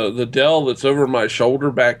 the Dell that's over my shoulder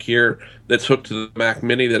back here, that's hooked to the Mac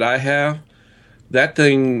Mini that I have, that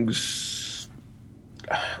thing's,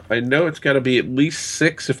 I know it's got to be at least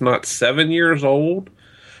 6, if not 7 years old.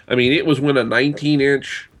 I mean, it was when a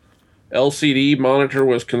 19-inch LCD monitor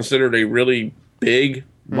was considered a really big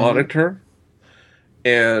monitor.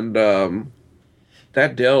 And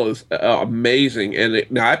that Dell is amazing. And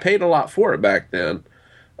now, I paid a lot for it back then.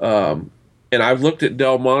 And I've looked at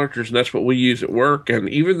Dell monitors, and that's what we use at work. And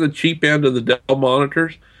even the cheap end of the Dell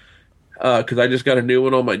monitors, because I just got a new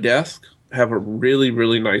one on my desk, have a really,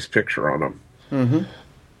 really nice picture on them. Mm-hmm.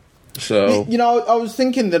 So, I was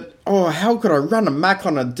thinking that, how could I run a Mac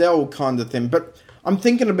on a Dell kind of thing? But I'm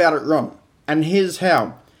thinking about it wrong. And here's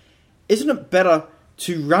how. Isn't it better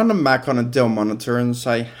to run a Mac on a Dell monitor and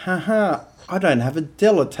say, haha, I don't have a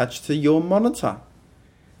Dell attached to your monitor.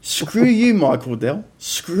 Screw you, Michael Dell.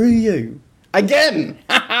 Screw you. Again!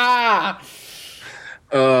 But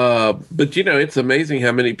it's amazing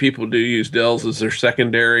how many people do use Dells as their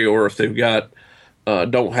secondary, or if they've got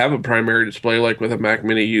don't have a primary display like with a Mac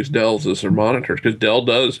Mini, use Dells as their monitors, because Dell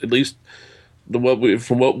does, at least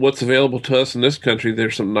what's available to us in this country,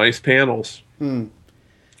 there's some nice panels.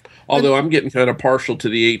 Although I'm getting kind of partial to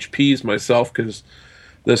the HPs myself, because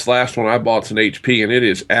this last one I bought's an HP, and it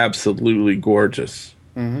is absolutely gorgeous.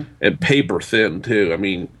 Mm-hmm. And paper thin too. I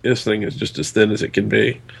mean, this thing is just as thin as it can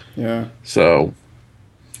be. Yeah. So,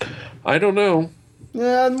 I don't know.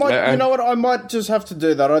 Yeah, you know what? I might just have to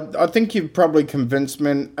do that. I think you've probably convinced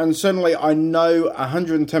me, and certainly I know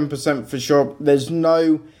 110% for sure. There's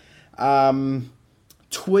no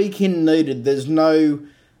tweaking needed. There's no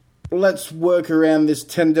let's work around this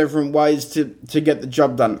 10 different ways to get the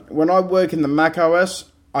job done. When I work in the Mac OS,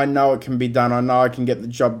 I know it can be done. I know I can get the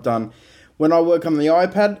job done. When I work on the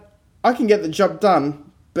iPad, I can get the job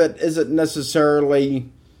done, but is it necessarily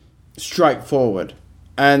straightforward?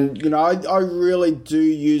 And, I really do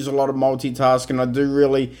use a lot of multitasking. I do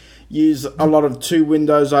really use a lot of 2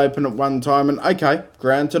 windows open at one time. And, okay,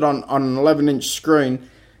 granted, on an 11-inch screen,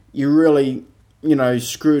 you're really,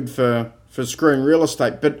 screwed for screen real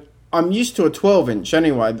estate. But I'm used to a 12-inch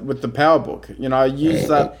anyway with the PowerBook. I use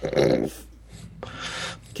that.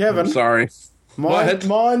 Kevin. I'm sorry.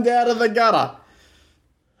 Mind out of the gutter.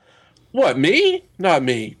 What, me? Not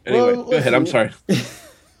me. Anyway, go ahead. I'm sorry.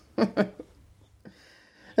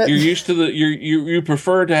 You're used to you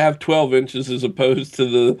prefer to have 12 inches as opposed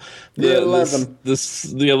to the 11.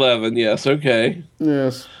 The 11. Yes. Okay.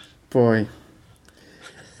 Yes, boy.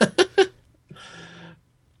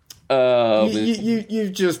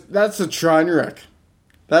 You've just, that's a train wreck.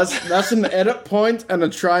 That's an edit point and a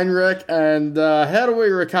train wreck, and how do we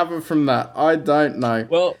recover from that? I don't know.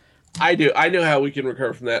 Well, I do. I know how we can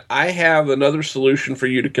recover from that. I have another solution for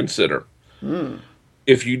you to consider.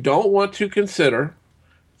 If you don't want to consider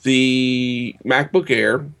the MacBook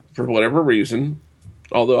Air for whatever reason,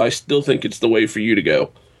 although I still think it's the way for you to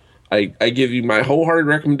go, I give you my wholehearted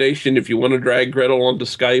recommendation. If you want to drag Gretel onto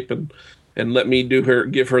Skype and let me give her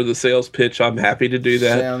the sales pitch, I'm happy to do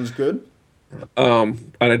that. Sounds good.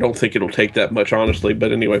 And I don't think it'll take that much, honestly.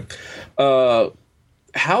 But anyway, how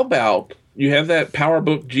about you have that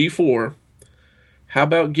PowerBook G4? How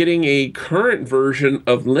about getting a current version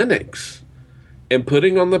of Linux and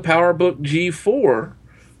putting on the PowerBook G4,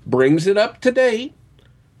 brings it up to date,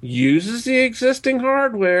 uses the existing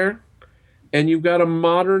hardware, and you've got a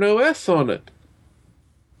modern OS on it.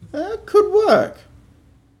 That could work.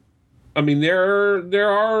 I mean, there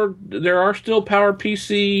are still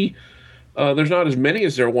PowerPC. There's not as many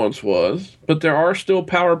as there once was, but there are still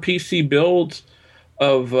PowerPC builds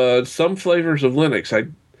of some flavors of Linux.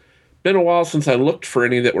 It's been a while since I looked for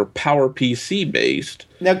any that were PowerPC based.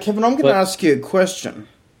 Now, Kevin, I'm going to ask you a question.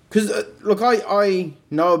 Because, look, I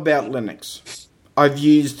know about Linux. I've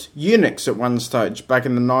used Unix at one stage back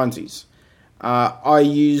in the 90s. I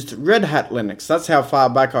used Red Hat Linux. That's how far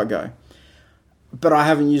back I go. But I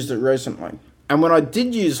haven't used it recently. And when I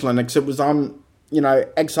did use Linux, it was on,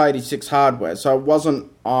 x86 hardware. So it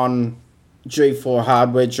wasn't on G4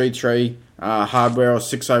 hardware, G3 hardware, or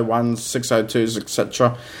 601s, 602s,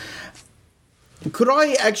 etc. Could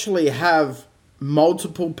I actually have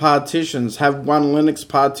multiple partitions, have one Linux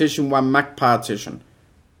partition, one Mac partition?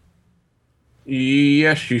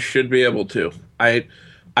 Yes, you should be able to.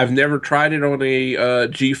 I've never tried it on a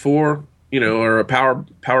G4, or a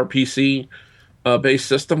PowerPC based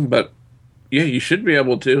system, but yeah, you should be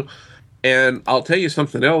able to. And I'll tell you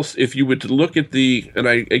something else. If you would look at I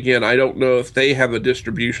don't know if they have a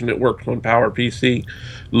distribution that works on PowerPC,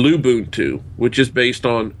 Lubuntu, which is based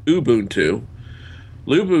on Ubuntu.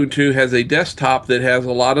 Lubuntu has a desktop that has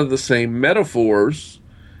a lot of the same metaphors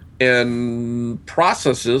and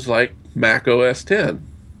processes like Mac OS X.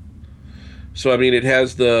 So I mean, it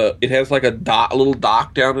has like a little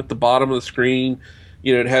dock down at the bottom of the screen.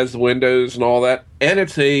 It has the windows and all that, and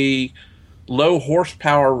it's a low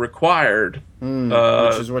horsepower required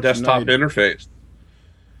desktop interface.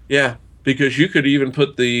 Yeah, because you could even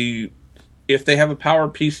put if they have a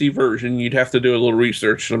PowerPC version, you'd have to do a little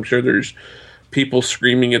research. I'm sure there's people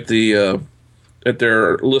screaming at at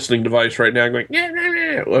their listening device right now, going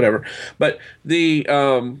yeah, whatever. But you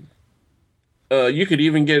could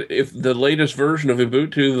even get, if the latest version of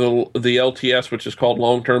Ubuntu, the LTS, which is called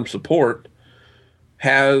long-term support,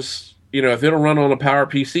 has, if it'll run on a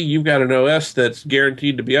PowerPC, you've got an OS that's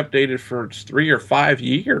guaranteed to be updated for 3 or 5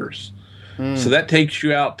 years. So that takes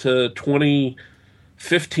you out to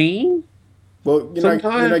 2015. Well,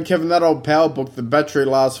 Kevin, that old PowerBook, the battery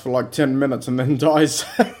lasts for like 10 minutes and then dies.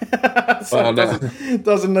 So it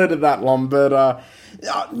doesn't need it that long. But,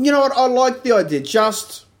 you know what? I like the idea.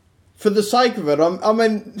 Just for the sake of it. I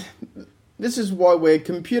mean, this is why we're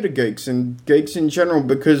computer geeks and geeks in general,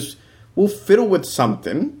 because we'll fiddle with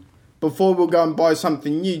something before we'll go and buy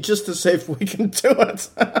something new just to see if we can do it.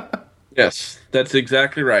 Yes, that's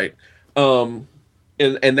exactly right. And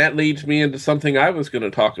that leads me into something I was going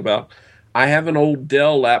to talk about. I have an old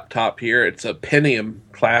Dell laptop here. It's a Pentium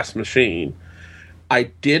class machine. I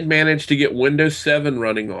did manage to get Windows 7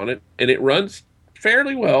 running on it, and it runs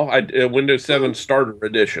fairly well. Windows 7 Starter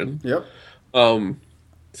Edition. Yep. So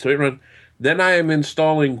it runs. Then I am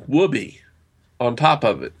installing Wooby on top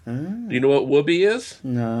of it. Do you know what Wooby is?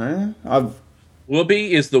 No.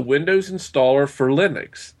 Wooby is the Windows installer for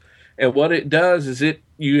Linux. And what it does is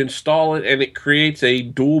you install it, and it creates a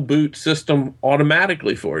dual boot system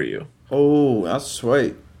automatically for you. Oh, that's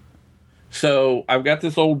sweet. So I've got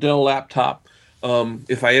this old Dell laptop.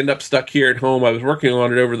 If I end up stuck here at home, I was working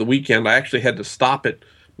on it over the weekend. I actually had to stop it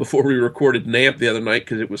before we recorded NAMP the other night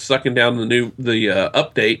because it was sucking down the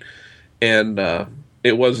update, and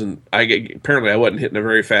it wasn't. Apparently I wasn't hitting a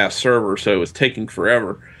very fast server, so it was taking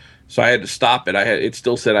forever. So I had to stop it. It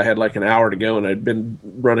still said I had like an hour to go, and I'd been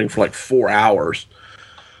running for like 4 hours.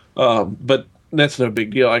 But that's no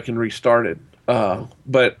big deal. I can restart it.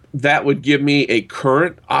 But that would give me a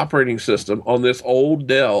current operating system on this old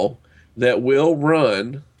Dell that will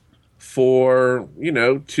run for,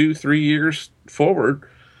 2-3 years forward,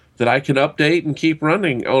 that I can update and keep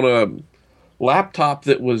running on a laptop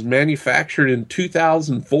that was manufactured in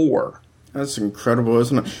 2004. That's incredible,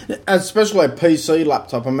 isn't it? Especially a PC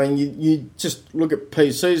laptop. I mean, you just look at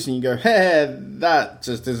PCs and you go, hey, that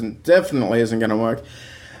just definitely isn't going to work.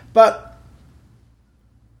 But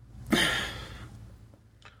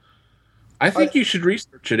I think you should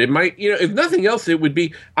research it. It might, if nothing else, it would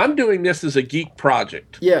be, I'm doing this as a geek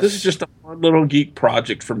project. Yes. This is just a fun little geek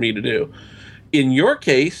project for me to do. In your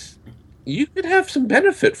case, you could have some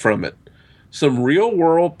benefit from it. Some real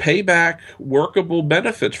world payback, workable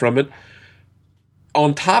benefits from it,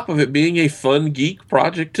 on top of it being a fun geek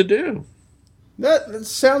project to do. That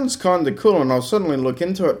sounds kind of cool, and I'll certainly look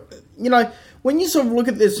into it. When you sort of look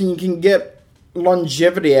at this and you can get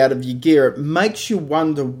longevity out of your gear, it makes you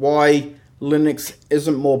wonder why Linux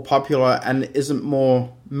isn't more popular and isn't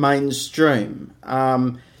more mainstream.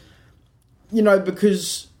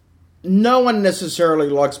 Because no one necessarily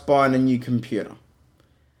likes buying a new computer.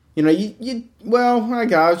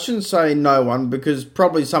 I shouldn't say no one, because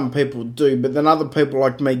probably some people do, but then other people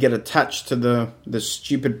like me get attached to the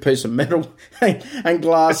stupid piece of metal and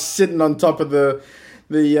glass sitting on top of the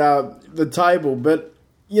table. But,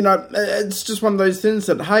 it's just one of those things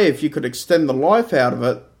that, hey, if you could extend the life out of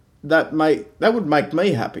it, that would make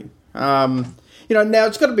me happy. Now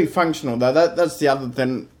it's got to be functional, though. That's the other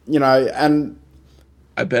thing, and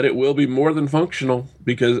I bet it will be more than functional,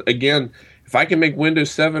 because, again, if I can make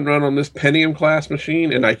Windows 7 run on this Pentium class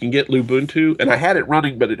machine and I can get Lubuntu, and I had it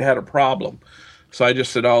running, but it had a problem. So I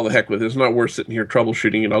just said, oh, the heck with it. It's not worth sitting here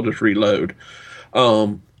troubleshooting it. I'll just reload.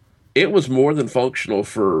 It was more than functional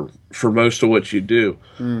for most of what you do.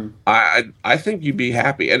 I think you'd be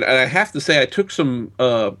happy. And I have to say, I took some,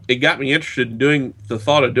 it got me interested in the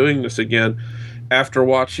thought of doing this again after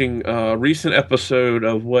watching a recent episode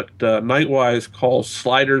of what Nightwise calls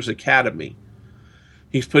Sliders Academy.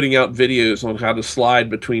 He's putting out videos on how to slide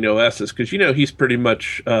between OSs, because, he's pretty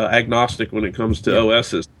much agnostic when it comes to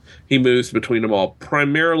OSs. He moves between them all,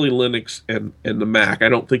 primarily Linux and the Mac. I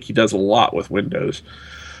don't think he does a lot with Windows.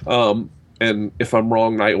 And if I'm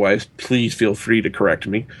wrong, Nightwise, please feel free to correct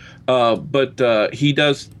me. But he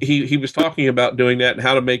does. He was talking about doing that and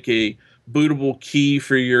how to make a bootable key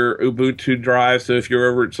for your Ubuntu drive. So if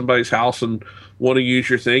you're over at somebody's house and want to use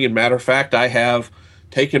your thing, and matter of fact, I have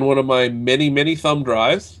taken one of my many thumb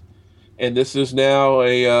drives, and this is now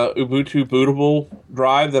a Ubuntu bootable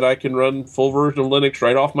drive that I can run full version of Linux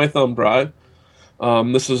right off my thumb drive.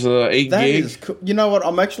 This is a 8 gig. Is cool. You know what?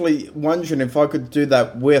 I'm actually wondering if I could do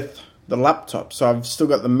that with the laptop. So I've still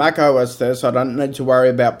got the Mac OS there, so I don't need to worry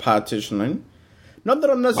about partitioning. Not that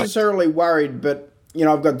I'm necessarily worried, but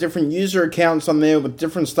I've got different user accounts on there with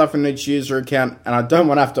different stuff in each user account, and I don't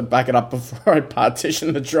want to have to back it up before I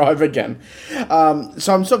partition the drive again.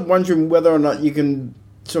 So I'm sort of wondering whether or not you can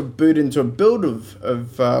sort of boot into a build of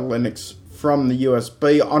Linux from the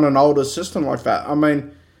USB on an older system like that. I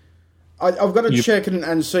mean, I've got to check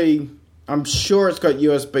and see. I'm sure it's got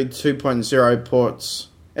USB 2.0 ports.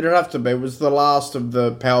 It'd have to be. It was the last of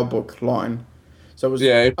the PowerBook line. So it was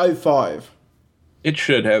 05. It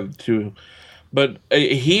should have too. But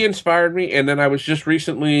he inspired me, and then I was just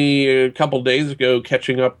recently, a couple days ago,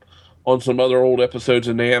 catching up on some other old episodes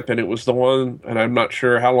of NAMP, and it was the one, and I'm not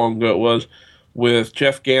sure how long ago it was, with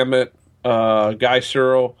Jeff Gamet, Guy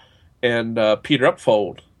Searle, and Peter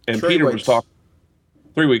Upfold. And Peter was talking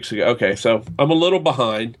 3 weeks ago. Okay, so I'm a little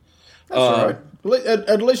behind. That's all right.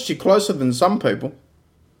 At least you're closer than some people.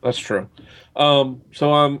 That's true.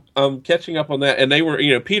 So I'm catching up on that, and they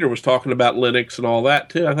were, Peter was talking about Linux and all that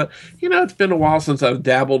too. I thought, it's been a while since I've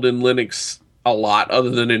dabbled in Linux a lot, other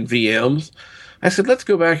than in VMs. I said, let's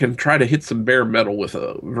go back and try to hit some bare metal with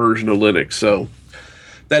a version of Linux. So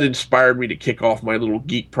that inspired me to kick off my little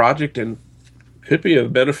geek project, and could be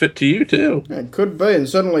of benefit to you too. It could be, and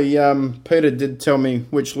certainly Peter did tell me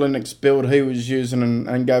which Linux build he was using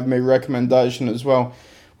and gave me recommendation as well,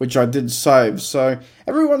 which I did save. So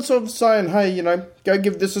everyone's sort of saying, hey, go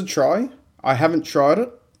give this a try. I haven't tried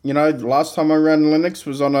it. The last time I ran Linux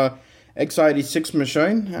was on a x86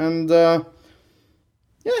 machine, and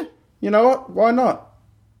you know what? Why not?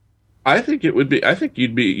 I think it would be. I think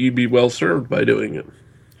you'd be well served by doing it.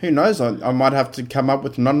 Who knows? I might have to come up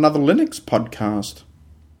with another Linux podcast.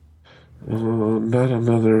 Not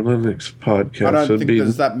another Linux podcast. I don't think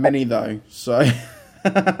there's that many though. So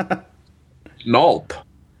Nulp.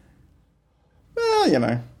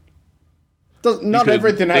 Well, not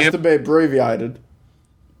everything has to be abbreviated.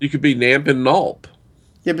 You could be NAMP and Nulp.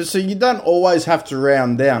 Yeah, but you don't always have to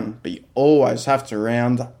round down, but you always have to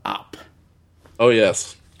round up. Oh,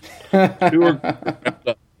 yes. That's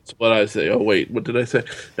what I say. Oh, wait, what did I say?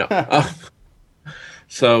 No. I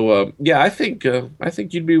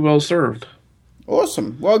think you'd be well served.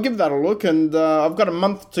 Awesome. Well, I'll give that a look, and I've got a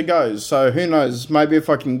month to go, so who knows? Maybe if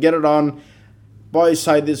I can get it on by,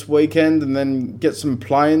 say, this weekend and then get some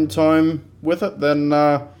playing time with it, then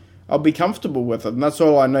I'll be comfortable with it. And that's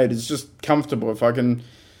all I need, is just comfortable. If I can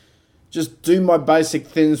just do my basic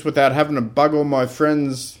things without having to bug all my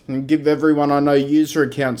friends and give everyone I know user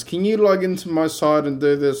accounts. Can you log into my site and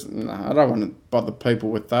do this? No, I don't want to bother people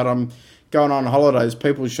with that. I'm going on holidays.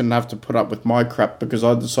 People shouldn't have to put up with my crap because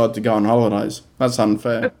I decide to go on holidays. That's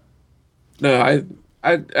unfair. No,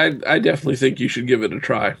 I definitely think you should give it a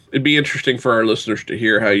try. It'd be interesting for our listeners to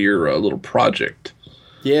hear how your little project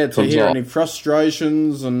to hear any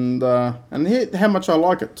frustrations and hear how much I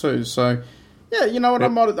like it too. So, Yeah, you know what?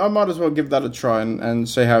 Yep. I might as well give that a try and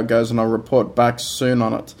see how it goes, and I'll report back soon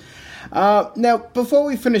on it. Now, before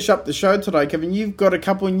we finish up the show today, Kevin, you've got a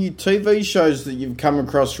couple of new TV shows that you've come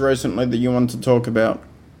across recently that you want to talk about.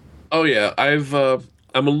 Oh yeah, I'm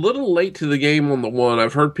a little late to the game on the one.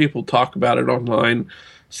 I've heard people talk about it online,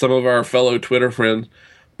 some of our fellow Twitter friends,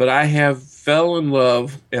 but I have fell in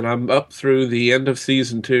love, and I'm up through the end of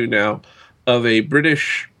season 2 now, of a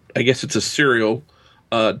British, I guess it's a serial,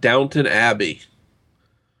 Downton Abbey.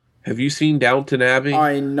 Have you seen Downton Abbey?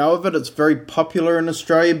 I know of it. It's very popular in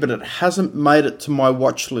Australia, but it hasn't made it to my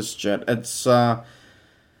watch list yet. It's, you know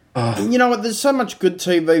what, there's so much good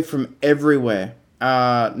TV from everywhere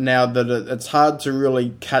now that it's hard to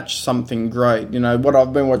really catch something great. You know, what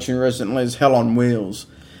I've been watching recently is Hell on Wheels.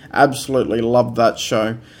 Absolutely love that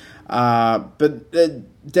show. But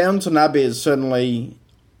Downton Abbey is certainly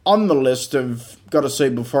on the list of got to see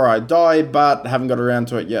before I die, but haven't got around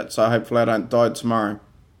to it yet, so hopefully I don't die tomorrow.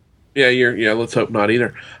 Yeah, let's hope not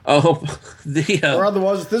either. Or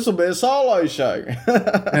otherwise, this will be a solo show.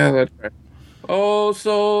 Yeah, that's right. Oh,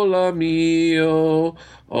 sola mio,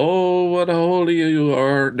 oh, what holy you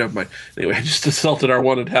are. Never mind. Anyway, I just assaulted our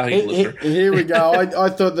one Italian listener. Here we go. I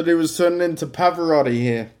thought that he was turning into Pavarotti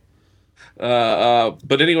here.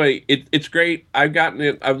 But anyway, it's great. I've gotten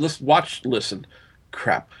it. I've watched the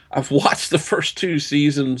first 2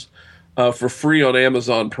 seasons for free on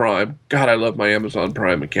Amazon Prime. God, I love my Amazon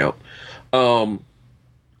Prime account.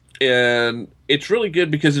 And it's really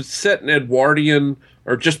good because it's set in Edwardian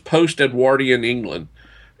or just post-Edwardian England.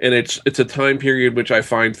 And it's a time period which I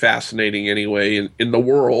find fascinating anyway in the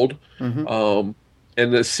world. Mm-hmm.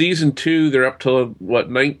 And the season 2, they're up to,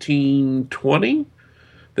 1920?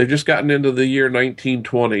 They've just gotten into the year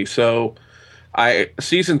 1920. So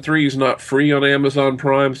season 3 is not free on Amazon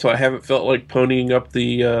Prime, so I haven't felt like ponying up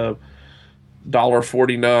the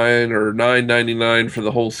 $1.49 or $9.99 for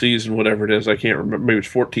the whole season, whatever it is. I can't remember. Maybe it's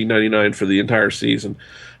 $14.99 for the entire season.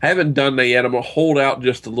 I haven't done that yet. I'm going to hold out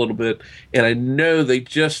just a little bit. And I know they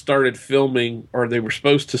just started filming, or they were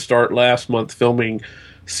supposed to start last month filming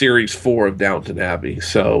Series 4 of Downton Abbey.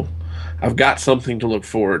 So I've got something to look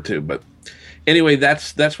forward to. But anyway,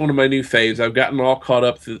 that's one of my new faves. I've gotten all caught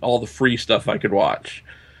up to all the free stuff I could watch.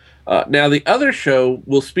 Now, the other show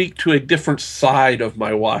will speak to a different side of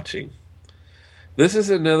my watching. This is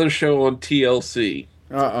another show on TLC.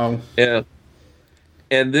 Uh-oh. Yeah.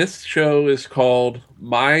 And this show is called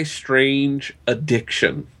My Strange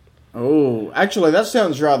Addiction. Oh, actually, that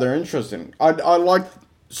sounds rather interesting. I like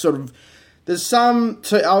sort of... There's some...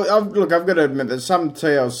 I've got to admit, there's some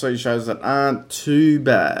TLC shows that aren't too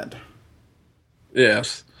bad.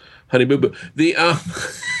 Yes. Honey Boo Boo.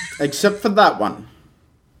 Except for that one.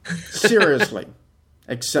 Seriously.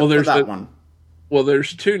 Except for that one. Well,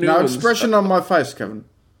 there's 2 new ones. No expression on my face, Kevin.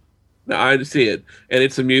 No, I see it, and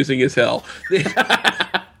it's amusing as hell.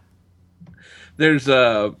 There's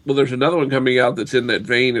another one coming out that's in that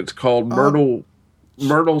vein. It's called Myrtle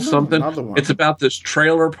something. It's about this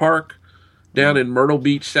trailer park down in Myrtle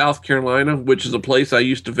Beach, South Carolina, which is a place I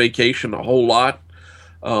used to vacation a whole lot.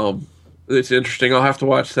 It's interesting. I'll have to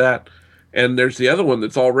watch that. And there's the other one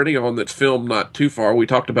that's already on that's filmed not too far. We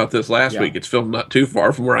talked about this last week. It's filmed not too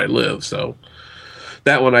far from where I live, so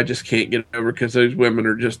that one I just can't get over because those women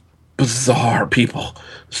are just bizarre people.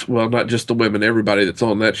 Well, not just the women, everybody that's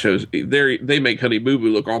on that show. They make Honey Boo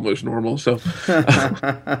Boo look almost normal. So,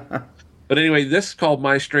 but anyway, this is called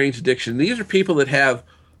My Strange Addiction. These are people that have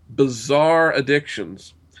bizarre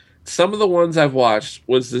addictions. Some of the ones I've watched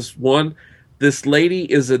was this one. This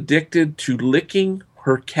lady is addicted to licking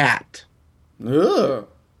her cat. Ugh.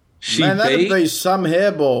 Man, that'd be some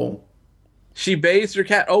hairball. She bathes her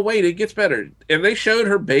cat. Oh, wait, it gets better. And they showed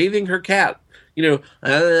her bathing her cat. You know,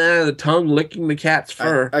 the tongue licking the cat's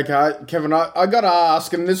fur. Okay, Kevin, I got to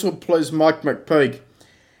ask, and this will please Mike McPeak.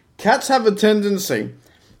 Cats have a tendency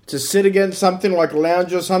to sit against something like a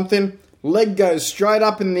lounge or something, leg goes straight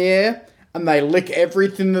up in the air, and they lick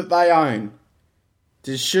everything that they own.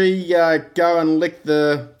 Does she go and lick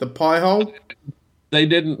the pie hole? They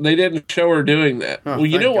didn't show her doing that. Oh, well,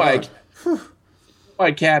 you know God.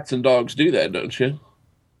 why cats and dogs do that, don't you?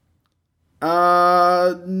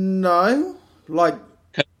 No. Like...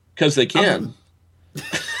 Because they can.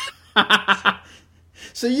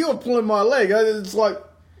 So you were pulling my leg. It's like...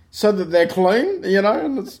 So that they're clean, you know?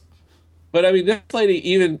 And it's... But, I mean, this lady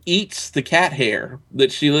even eats the cat hair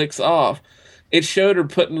that she licks off. It showed her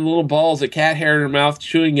putting little balls of cat hair in her mouth,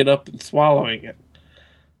 chewing it up and swallowing it.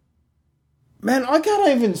 Man, I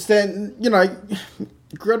can't even stand... You know,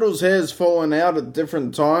 Gretel's hair's falling out at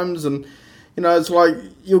different times, and... You know, it's like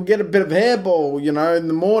you'll get a bit of hairball, you know, in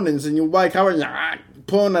the mornings, and you'll wake up and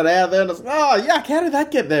pulling it out there, and it's, oh, yuck, how did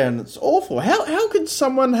that get there? And it's awful. How could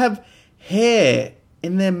someone have hair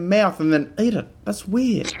in their mouth and then eat it? That's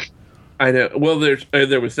weird. I know. Well,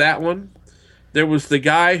 there was that one. There was the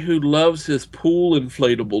guy who loves his pool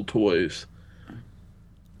inflatable toys.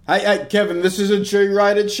 Hey, Kevin, this is a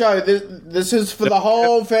G-rated show. This is for the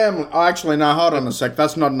whole family. Oh, actually, no, hold on a sec.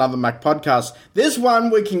 That's not another Mac podcast. This one,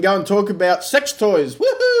 we can go and talk about sex toys.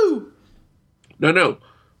 Woohoo! No,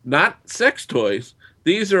 not sex toys.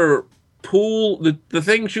 These are pool, the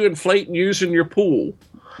things you inflate and use in your pool.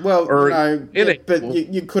 Well, but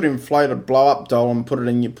you could inflate a blow-up doll and put it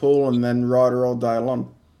in your pool and then ride her all day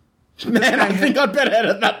long. Man, I think I'd better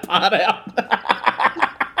edit that part out.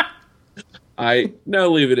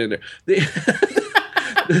 Leave it in there.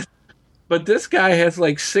 But this guy has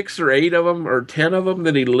like 6 or 8 of them or 10 of them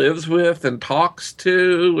that he lives with and talks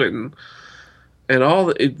to and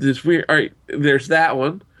all this weird. All right, there's that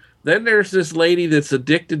one. Then there's this lady that's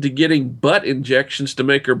addicted to getting butt injections to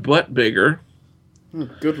make her butt bigger.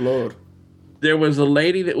 Good Lord. There was a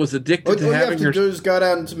lady that was addicted to having her... All you have to do is go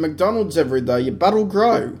down to McDonald's every day. Your butt will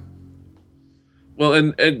grow. Well,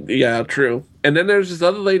 and yeah, true. And then there's this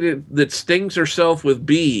other lady that stings herself with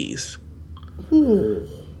bees. Ooh.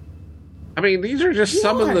 I mean, these are just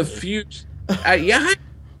some of the few...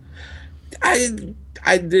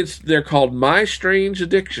 they're called My Strange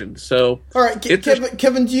Addiction. So, all right,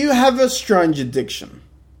 Kevin, do you have a strange addiction?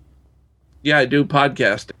 Yeah, I do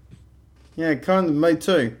podcasting. Yeah, kind of, me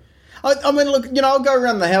too. I mean, look, I'll go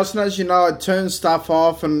around the house, and as you know, I turn stuff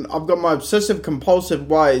off, and I've got my obsessive-compulsive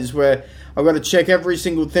ways where I've got to check every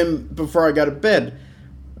single thing before I go to bed.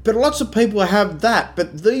 But lots of people have that,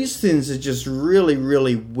 but these things are just really,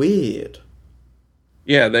 really weird.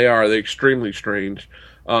 Yeah, they are. They're extremely strange.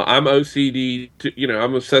 I'm OCD.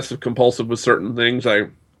 I'm obsessive-compulsive with certain things. I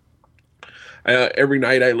every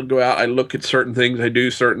night I go out, I look at certain things, I do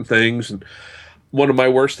certain things, and one of my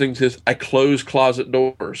worst things is I close closet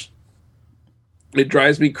doors. It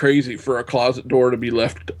drives me crazy for a closet door to be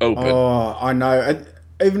left open. Oh, I know.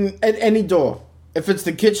 Even at any door. If it's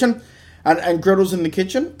the kitchen and Gretel's in the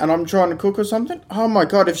kitchen and I'm trying to cook or something, oh my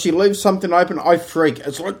God, if she leaves something open, I freak.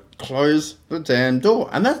 It's like, close the damn door.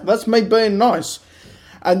 And that's me being nice.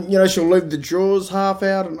 And, she'll leave the drawers half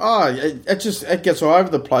out and, it gets all over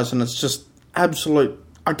the place and it's just absolute,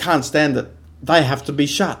 I can't stand it. They have to be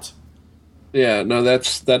shut. Yeah, no,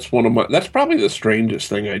 that's probably the strangest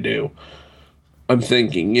thing I do. I'm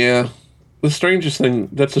thinking, yeah, that's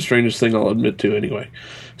the strangest thing I'll admit to anyway.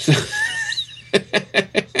 So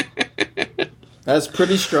that's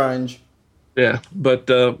pretty strange. Yeah, but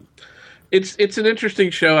it's an interesting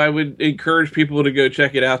show. I would encourage people to go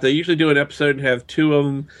check it out. They usually do an episode and have 2 of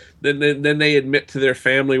them. Then they admit to their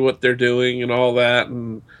family what they're doing and all that,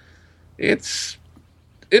 and it's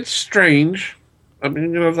strange. I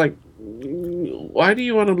mean, I was like, why do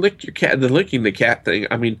you want to lick your cat? The licking the cat thing.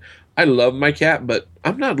 I mean, I love my cat, but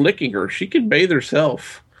I'm not licking her. She can bathe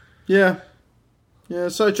herself. Yeah. Yeah,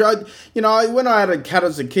 so when I had a cat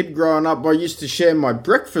as a kid growing up, I used to share my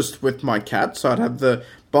breakfast with my cat. So I'd have the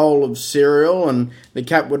bowl of cereal and the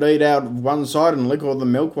cat would eat out of one side and lick all the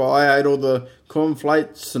milk while I ate all the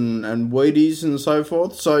cornflakes and Wheaties and so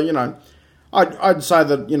forth. So, I'd say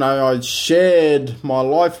that, I shared my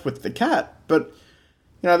life with the cat. But,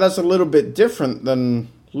 that's a little bit different than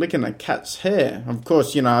licking a cat's hair. Of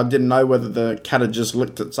course, I didn't know whether the cat had just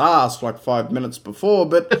licked its ass like 5 minutes before,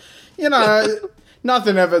 but,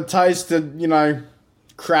 nothing ever tasted,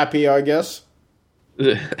 crappy, I guess.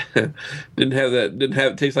 Didn't have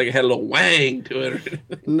it taste like it had a little wang to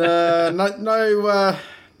it.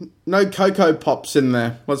 No Cocoa Pops in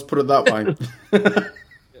there. Let's put it that way.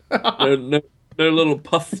 no little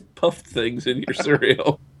puff things in your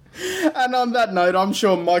cereal. And on that note, I'm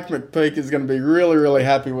sure Mike McPeak is going to be really, really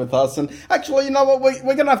happy with us. And actually, you know what?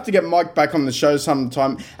 We're going to have to get Mike back on the show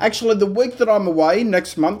sometime. Actually, the week that I'm away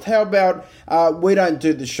next month, how about we don't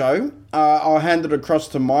do the show? I'll hand it across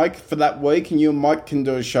to Mike for that week, and you and Mike can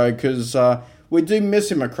do a show because we do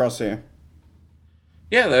miss him across here.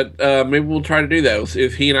 Yeah, maybe we'll try to do that.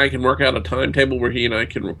 If he and I can work out a timetable where he and I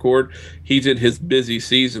can record. He's in his busy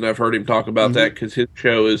season. I've heard him talk about that because his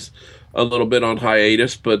show is a little bit on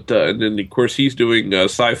hiatus, but and then of course he's doing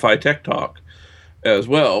Sci-Fi Tech Talk as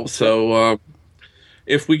well. So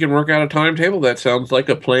if we can work out a timetable, that sounds like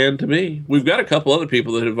a plan to me. We've got a couple other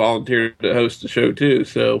people that have volunteered to host the show too,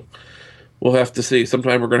 so we'll have to see.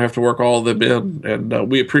 Sometime we're going to have to work all of them in,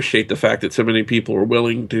 and we appreciate the fact that so many people are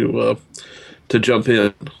willing to jump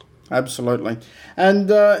in. Absolutely. And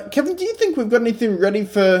Kevin, do you think we've got anything ready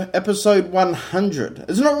for episode 100?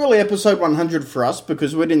 It's not really episode 100 for us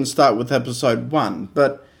because we didn't start with episode 1,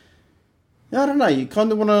 but I don't know, you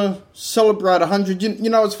kind of want to celebrate 100. You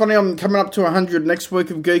know, it's funny, I'm coming up to 100 next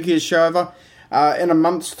week of Geekiest Show Ever. In a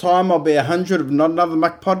month's time, I'll be 100 of Not Another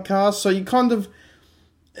Mac podcast. So you kind of,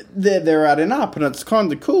 they're adding up, and it's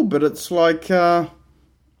kind of cool, but it's like, I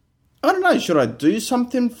don't know, should I do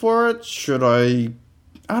something for it? I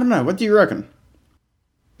don't know, what do you reckon?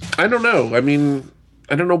 I don't know. I mean,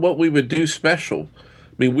 I don't know what we would do special.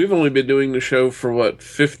 I mean, we've only been doing the show for,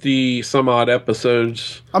 50 some odd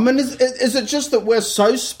episodes. I mean, is it just that we're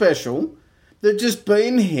so special that just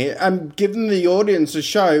being here and giving the audience a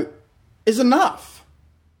show is enough?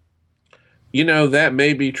 You know, that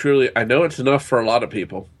may be truly... I know it's enough for a lot of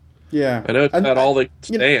people. Yeah. I know it's not all they can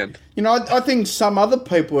stand. You know, I think some other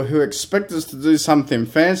people who expect us to do something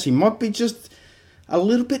fancy might be just a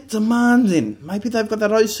little bit demanding. Maybe they've got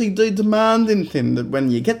that OCD demanding thing that when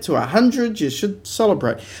you get to 100, you should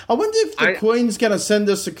celebrate. I wonder if the Queen's going to send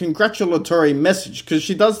us a congratulatory message, because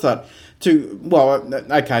she does that to... Well,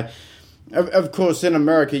 okay. Of course, in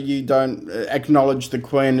America, you don't acknowledge the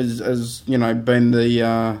Queen as you know, being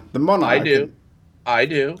the monarch. I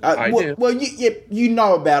do. Well, you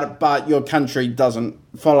know about it, but your country doesn't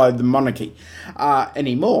follow the monarchy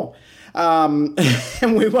anymore. And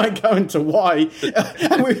we won't go into why.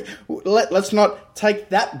 Let's not take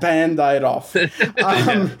that Band-Aid off.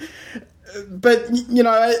 But, you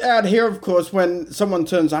know, out here, of course, when someone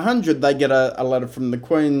turns 100, they get a letter from the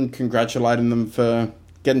Queen congratulating them for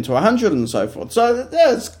getting to 100 and so forth. So,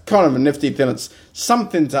 yeah, it's kind of a nifty thing. It's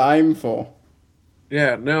something to aim for.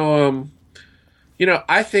 Yeah, no, you know,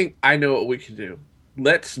 I think I know what we can do.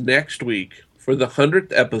 Let's, next week, for the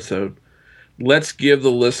 100th episode, let's give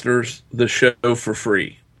the listeners the show for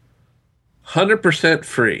free. 100%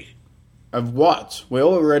 free. Of what? We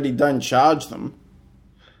already don't charge them.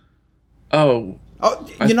 Oh,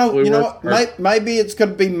 you know what? Maybe it's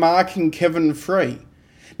going to be Mark and Kevin free.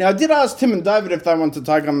 Now, I did ask Tim and David if they want to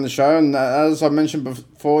take on the show, and as I mentioned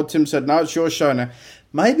before, Tim said, no, it's your show now.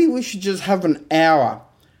 Maybe we should just have an hour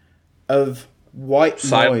of white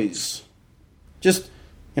noise. Just,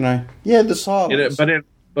 you know, the silence.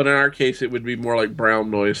 But in our case, it would be more like brown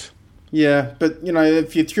noise. Yeah, but, you know,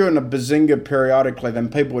 if you threw in a bazinga periodically, then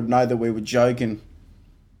people would know that we were joking.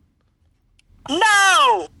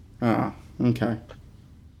 No! Oh, okay.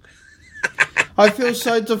 I feel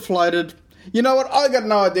so deflated. You know what? I got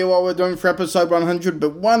no idea what we're doing for episode 100,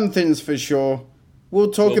 but one thing's for sure.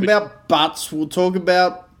 We'll talk about butts. We'll talk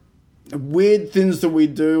about weird things that we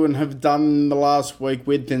do and have done the last week.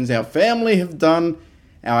 Weird things our family have done,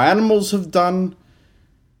 our animals have done.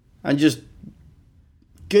 And just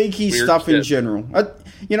geeky weird stuff shit in general.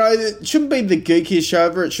 You know, it shouldn't be the geekiest show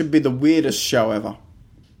ever. It should be the weirdest show ever.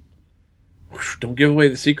 Don't give away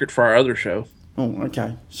the secret for our other show. Oh,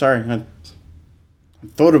 okay. Sorry. I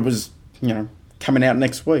thought it was, you know, coming out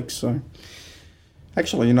next week. So,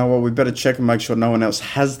 actually, you know what? We better check and make sure no one else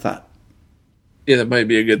has that. Yeah, that might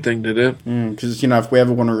be a good thing to do. Because, you know, if we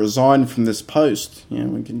ever want to resign from this post, you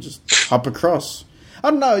know, we can just hop across. I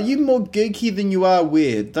don't know, are you more geeky than you are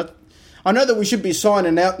weird? I know that we should be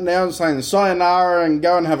signing out now and saying sayonara and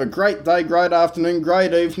go and have a great day, great afternoon,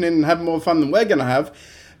 great evening and have more fun than we're going to have.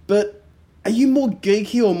 But are you more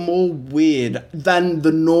geeky or more weird than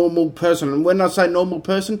the normal person? And when I say normal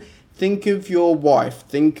person, think of your wife.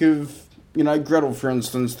 Think of, you know, Gretel, for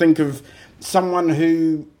instance. Think of someone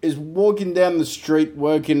who is walking down the street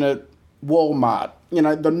working at Walmart. You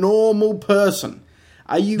know, the normal person.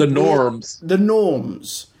 Are you the norms? The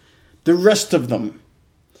norms, the rest of them.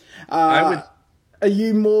 Are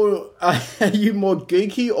you more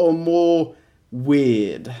geeky or more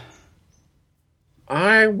weird?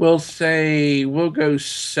 I will say we'll go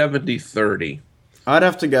 70-30. I'd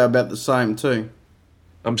have to go about the same too.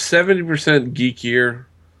 I'm 70% geeky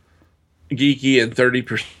and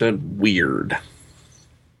 30% weird.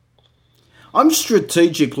 I'm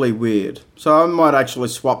strategically weird, so I might actually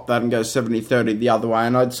swap that and go 70-30 the other way.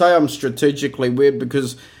 And I'd say I'm strategically weird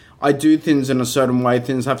because I do things in a certain way.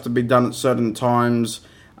 Things have to be done at certain times,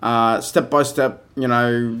 step by step, you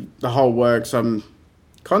know, the whole works. I'm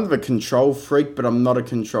kind of a control freak, but I'm not a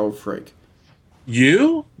control freak.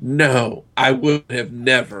 You? No, I would have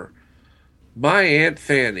never. My Aunt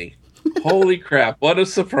Fanny. Holy crap, what a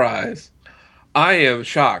surprise. I am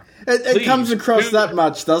shocked. It comes across that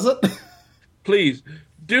much, does it? Please,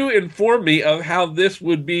 do inform me of how this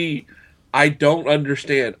would be. I don't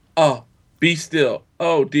understand. Oh, be still.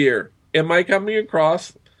 Oh, dear. Am I coming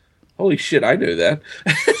across? Holy shit, I knew that.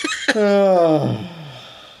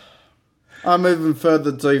 I'm even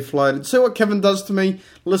further deflated. See what Kevin does to me,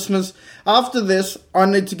 listeners? After this, I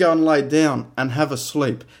need to go and lay down and have a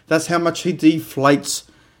sleep. That's how much he deflates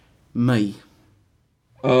me.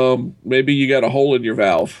 Maybe you got a hole in your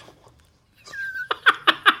valve.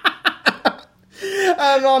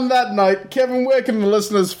 And on that note, Kevin, where can the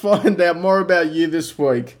listeners find out more about you this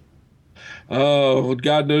week? Oh,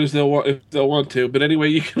 God knows if they'll want to. But anyway,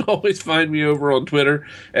 you can always find me over on Twitter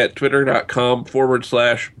at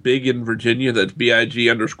twitter.com/BigInVirginia. That's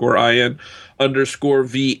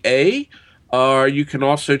BIG_IN_VA. You can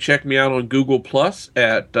also check me out on Google Plus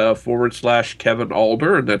at /Kevin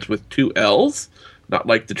Alder, and that's with 2 L's. Not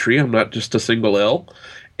like the tree, I'm not just a single L.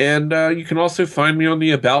 And you can also find me on the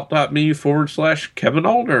about.me /Kevin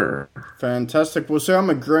Alder. Fantastic. Well, see, I'm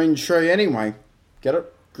a green tree anyway. Get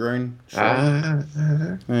it? Green tree.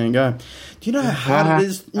 There you go. Do you know how hard it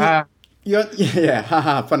is? Funny.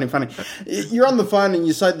 You're on the phone and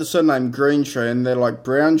you say the surname Green Tree and they're like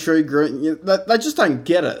Brown Tree, Green. They just don't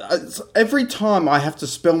get it. Every time I have to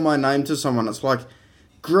spell my name to someone, it's like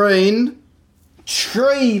Green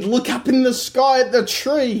Tree. Look up in the sky at the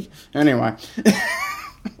tree. Anyway.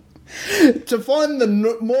 To find the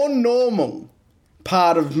more normal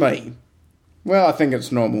part of me, well, I think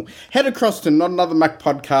it's normal, head across to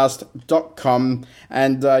notanothermacpodcast.com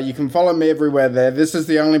and you can follow me everywhere there. This is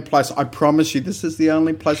the only place, I promise you, this is the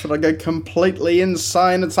only place that I go completely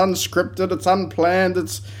insane. It's unscripted, it's unplanned,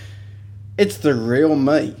 it's the real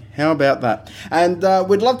me. How about that? And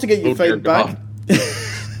we'd love to get your feedback.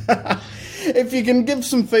 If you can give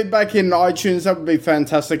some feedback in iTunes, that would be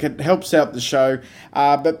fantastic. It helps out the show.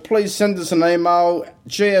 But please send us an email,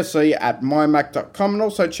 gse@mymac.com, and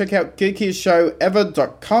also check out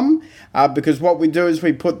geekiestshowever.com, because what we do is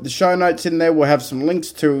we put the show notes in there. We'll have some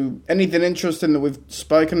links to anything interesting that we've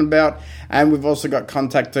spoken about, and we've also got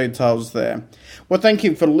contact details there. Well, thank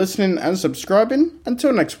you for listening and subscribing.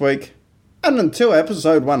 Until next week, and until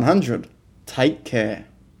episode 100, take care.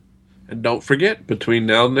 And don't forget, between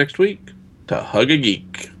now and next week, to hug a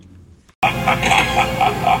geek.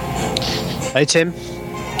 Hey, Tim.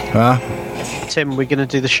 Huh? Tim, we're going to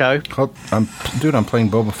do the show. I'm playing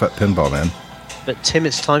Boba Fett pinball, man. But, Tim,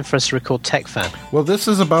 it's time for us to record Tech Fan. Well, this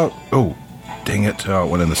is about... Oh, dang it. Oh, it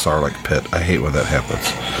went in the Sarlacc pit. I hate when that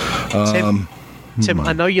happens. Tim,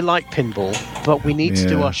 I know you like pinball, but we need to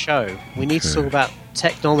do our show. We need to talk about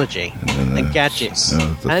technology and gadgets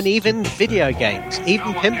and even video games,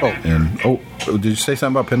 even pinball. And did you say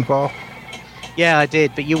something about pinball? Yeah, I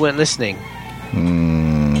did, but you weren't listening.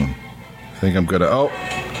 I think I'm gonna...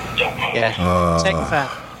 Yeah, Tech Fan.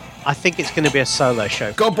 I think it's going to be a solo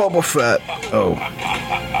show. Go Boba Fett!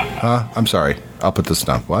 Huh? I'm sorry. I'll put this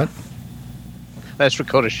down. What? Let's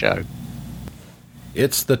record a show.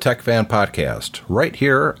 It's the Tech Fan Podcast, right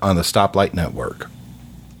here on the Stoplight Network.